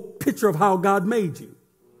whole picture of how God made you.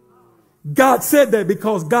 God said that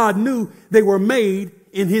because God knew they were made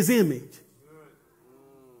in his image.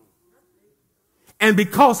 And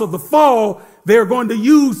because of the fall, they're going to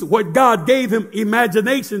use what God gave him,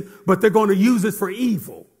 imagination, but they're going to use it for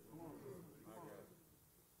evil.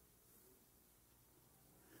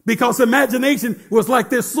 Because imagination was like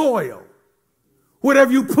this soil.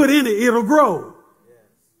 Whatever you put in it, it'll grow.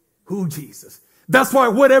 Who, Jesus? That's why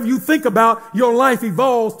whatever you think about, your life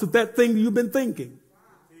evolves to that thing you've been thinking.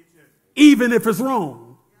 Even if it's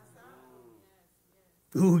wrong.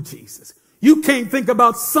 Who, Jesus? You can't think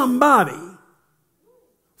about somebody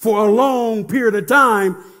for a long period of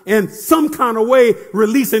time and some kind of way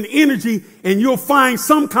release an energy, and you'll find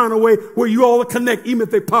some kind of way where you all connect, even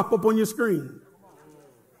if they pop up on your screen.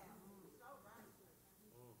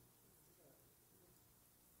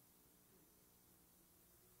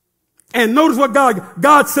 And notice what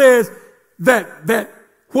God says, that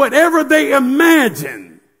whatever they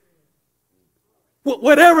imagine,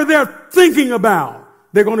 whatever they're thinking about,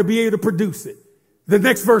 they're going to be able to produce it. The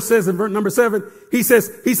next verse says in verse number 7, he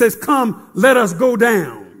says, come, let us go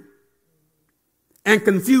down and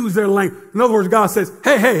confuse their language. In other words, God says,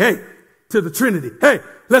 hey, to the Trinity. Hey,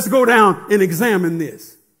 let's go down and examine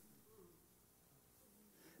this.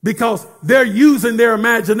 Because they're using their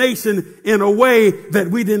imagination in a way that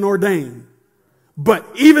we didn't ordain. But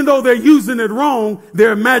even though they're using it wrong,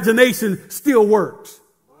 their imagination still works.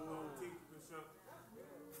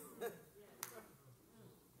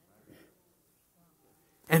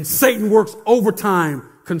 And Satan works overtime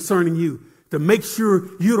concerning you to make sure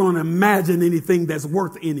you don't imagine anything that's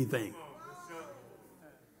worth anything.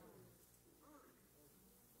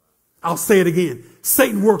 I'll say it again.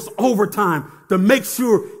 Satan works overtime to make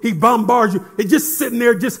sure he bombards you. It's just sitting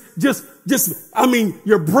there,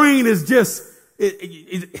 your brain is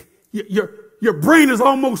your brain is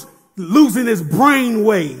almost losing its brain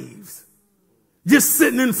waves. Just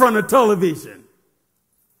sitting in front of television.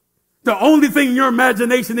 The only thing in your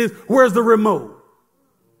imagination is, where's the remote?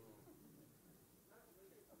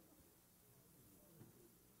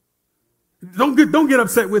 Don't get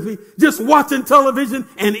upset with me. Just watching television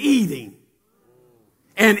and eating.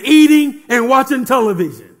 And eating and watching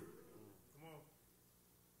television.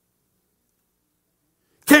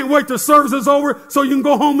 Can't wait till service is over so you can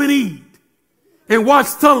go home and eat. And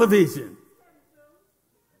watch television.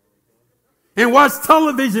 And watch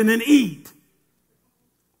television and eat.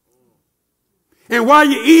 And while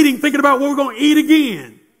you're eating, thinking about what we're going to eat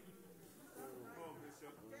again.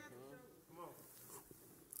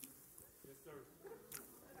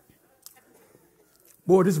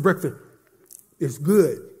 Boy, this breakfast is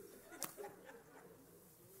good.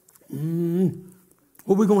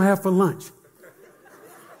 What are we going to have for lunch?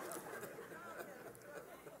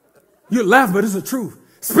 You're laughing, but it's the truth.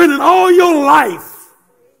 Spending all your life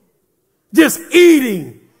just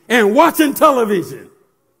eating and watching television.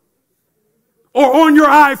 Or on your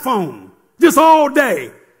iPhone, just all day.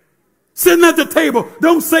 Sitting at the table,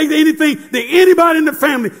 don't say anything to anybody in the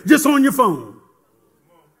family, just on your phone.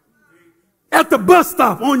 At the bus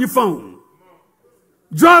stop, on your phone.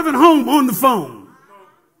 Driving home, on the phone.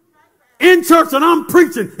 In church, and I'm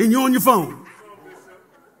preaching, and you're on your phone.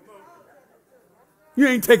 You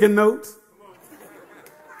ain't taking notes.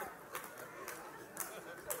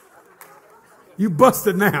 You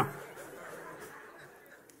busted now.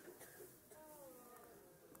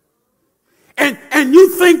 And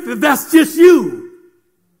you think that that's just you.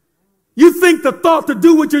 You think the thought to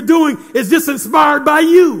do what you're doing is just inspired by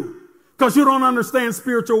you because you don't understand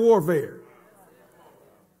spiritual warfare.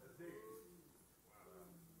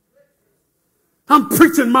 I'm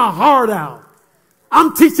preaching my heart out.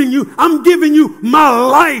 I'm teaching you. I'm giving you my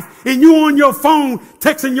life, and you on your phone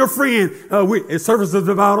texting your friend. Service is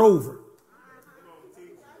about over.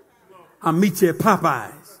 I'll meet you at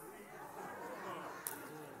Popeyes.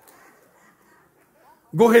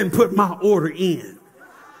 Go ahead and put my order in.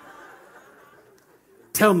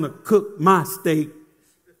 Tell them to cook my steak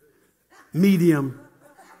medium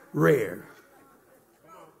rare.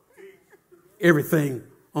 Everything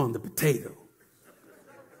on the potato.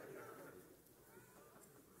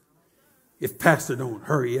 If pastor don't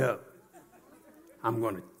hurry up, I'm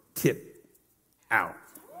going to tip out.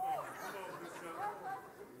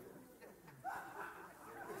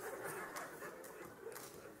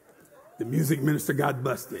 The music minister got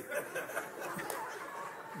busted.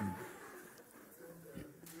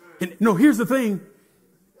 And no, here's the thing.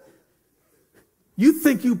 You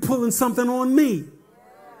think you pulling something on me.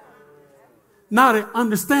 Not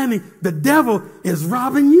understanding the devil is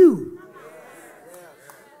robbing you.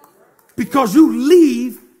 Because you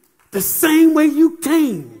leave the same way you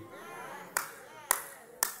came.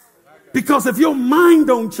 Because if your mind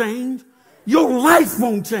don't change, your life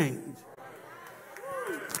won't change.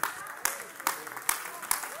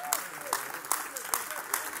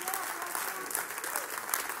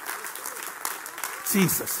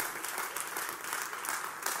 Jesus.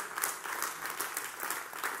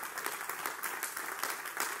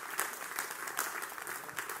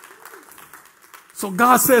 So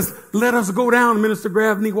God says, let us go down, Minister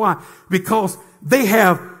Gravney. Why? Because they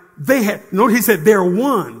have, note he said they're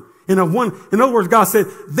one. In other words, God said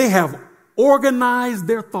they have organized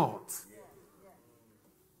their thoughts.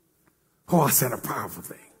 Oh, I said a powerful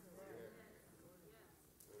thing.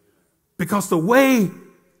 Because the way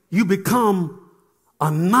you become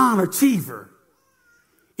a non-achiever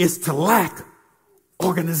is to lack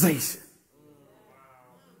organization.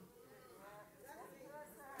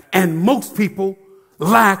 And most people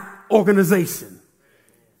lack organization.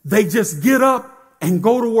 They just get up and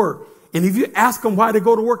go to work. And if you ask them why they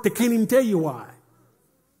go to work, they can't even tell you why.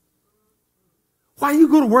 Why you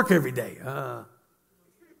go to work every day?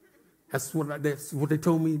 That's what they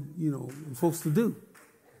told me, I'm supposed to do.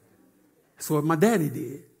 That's what my daddy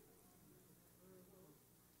did.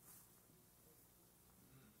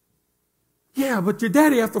 Yeah, but your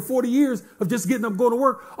daddy, after 40 years of just getting up, going to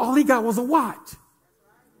work, all he got was a watch.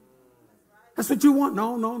 That's what you want?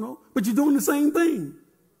 No. But you're doing the same thing.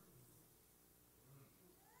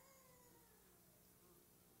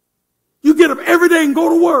 You get up every day and go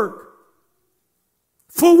to work.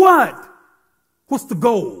 For what? What's the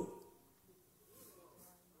goal?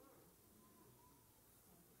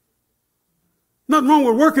 Nothing wrong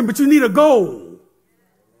with working, but you need a goal.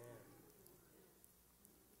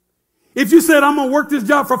 If you said, I'm going to work this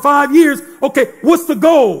job for 5 years, okay, what's the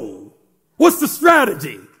goal? What's the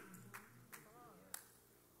strategy?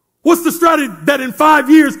 What's the strategy that in 5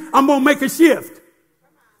 years I'm going to make a shift?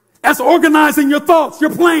 That's organizing your thoughts,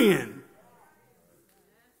 your plan.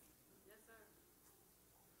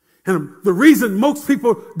 And the reason most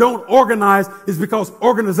people don't organize is because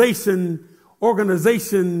organization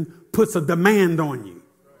puts a demand on you.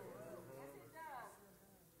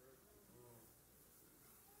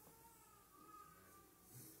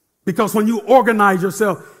 Because when you organize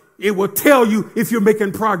yourself, it will tell you if you're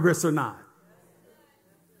making progress or not.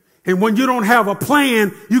 And when you don't have a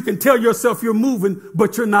plan, you can tell yourself you're moving,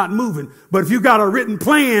 but you're not moving. But if you got a written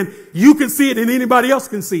plan, you can see it and anybody else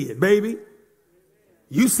can see it, baby.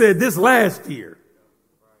 You said this last year,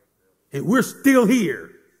 and we're still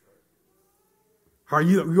here. Are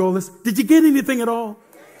you all listening? Did you get anything at all?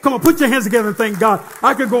 Come on, put your hands together and thank God.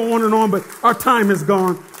 I could go on and on, but our time is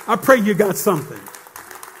gone. I pray you got something.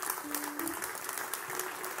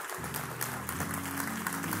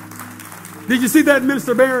 Did you see that,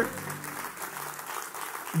 Minister Barrett?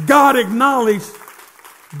 God acknowledged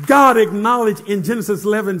in Genesis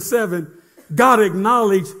 11:7, God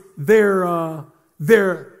acknowledged their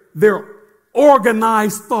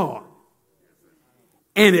organized thought.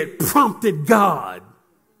 And it prompted God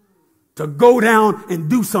to go down and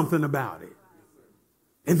do something about it.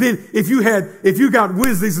 And then if you got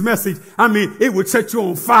Wednesday's message, it would set you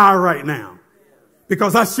on fire right now.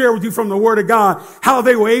 Because I share with you from the Word of God how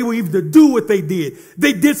they were able even to do what they did.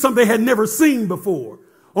 They did something they had never seen before,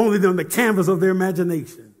 only on the canvas of their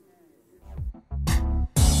imagination.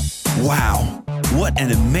 Wow, what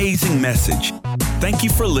an amazing message. Thank you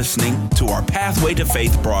for listening to our Pathway to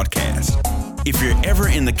Faith broadcast. If you're ever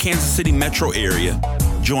in the Kansas City metro area,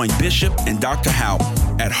 join Bishop and Dr. Haupt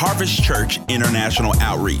at Harvest Church International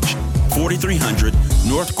Outreach, 4300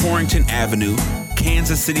 North Corrington Avenue,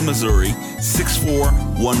 Kansas City, Missouri,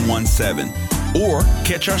 64117. Or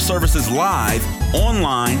catch our services live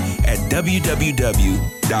online at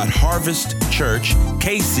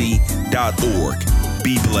www.harvestchurchkc.org.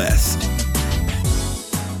 Be blessed.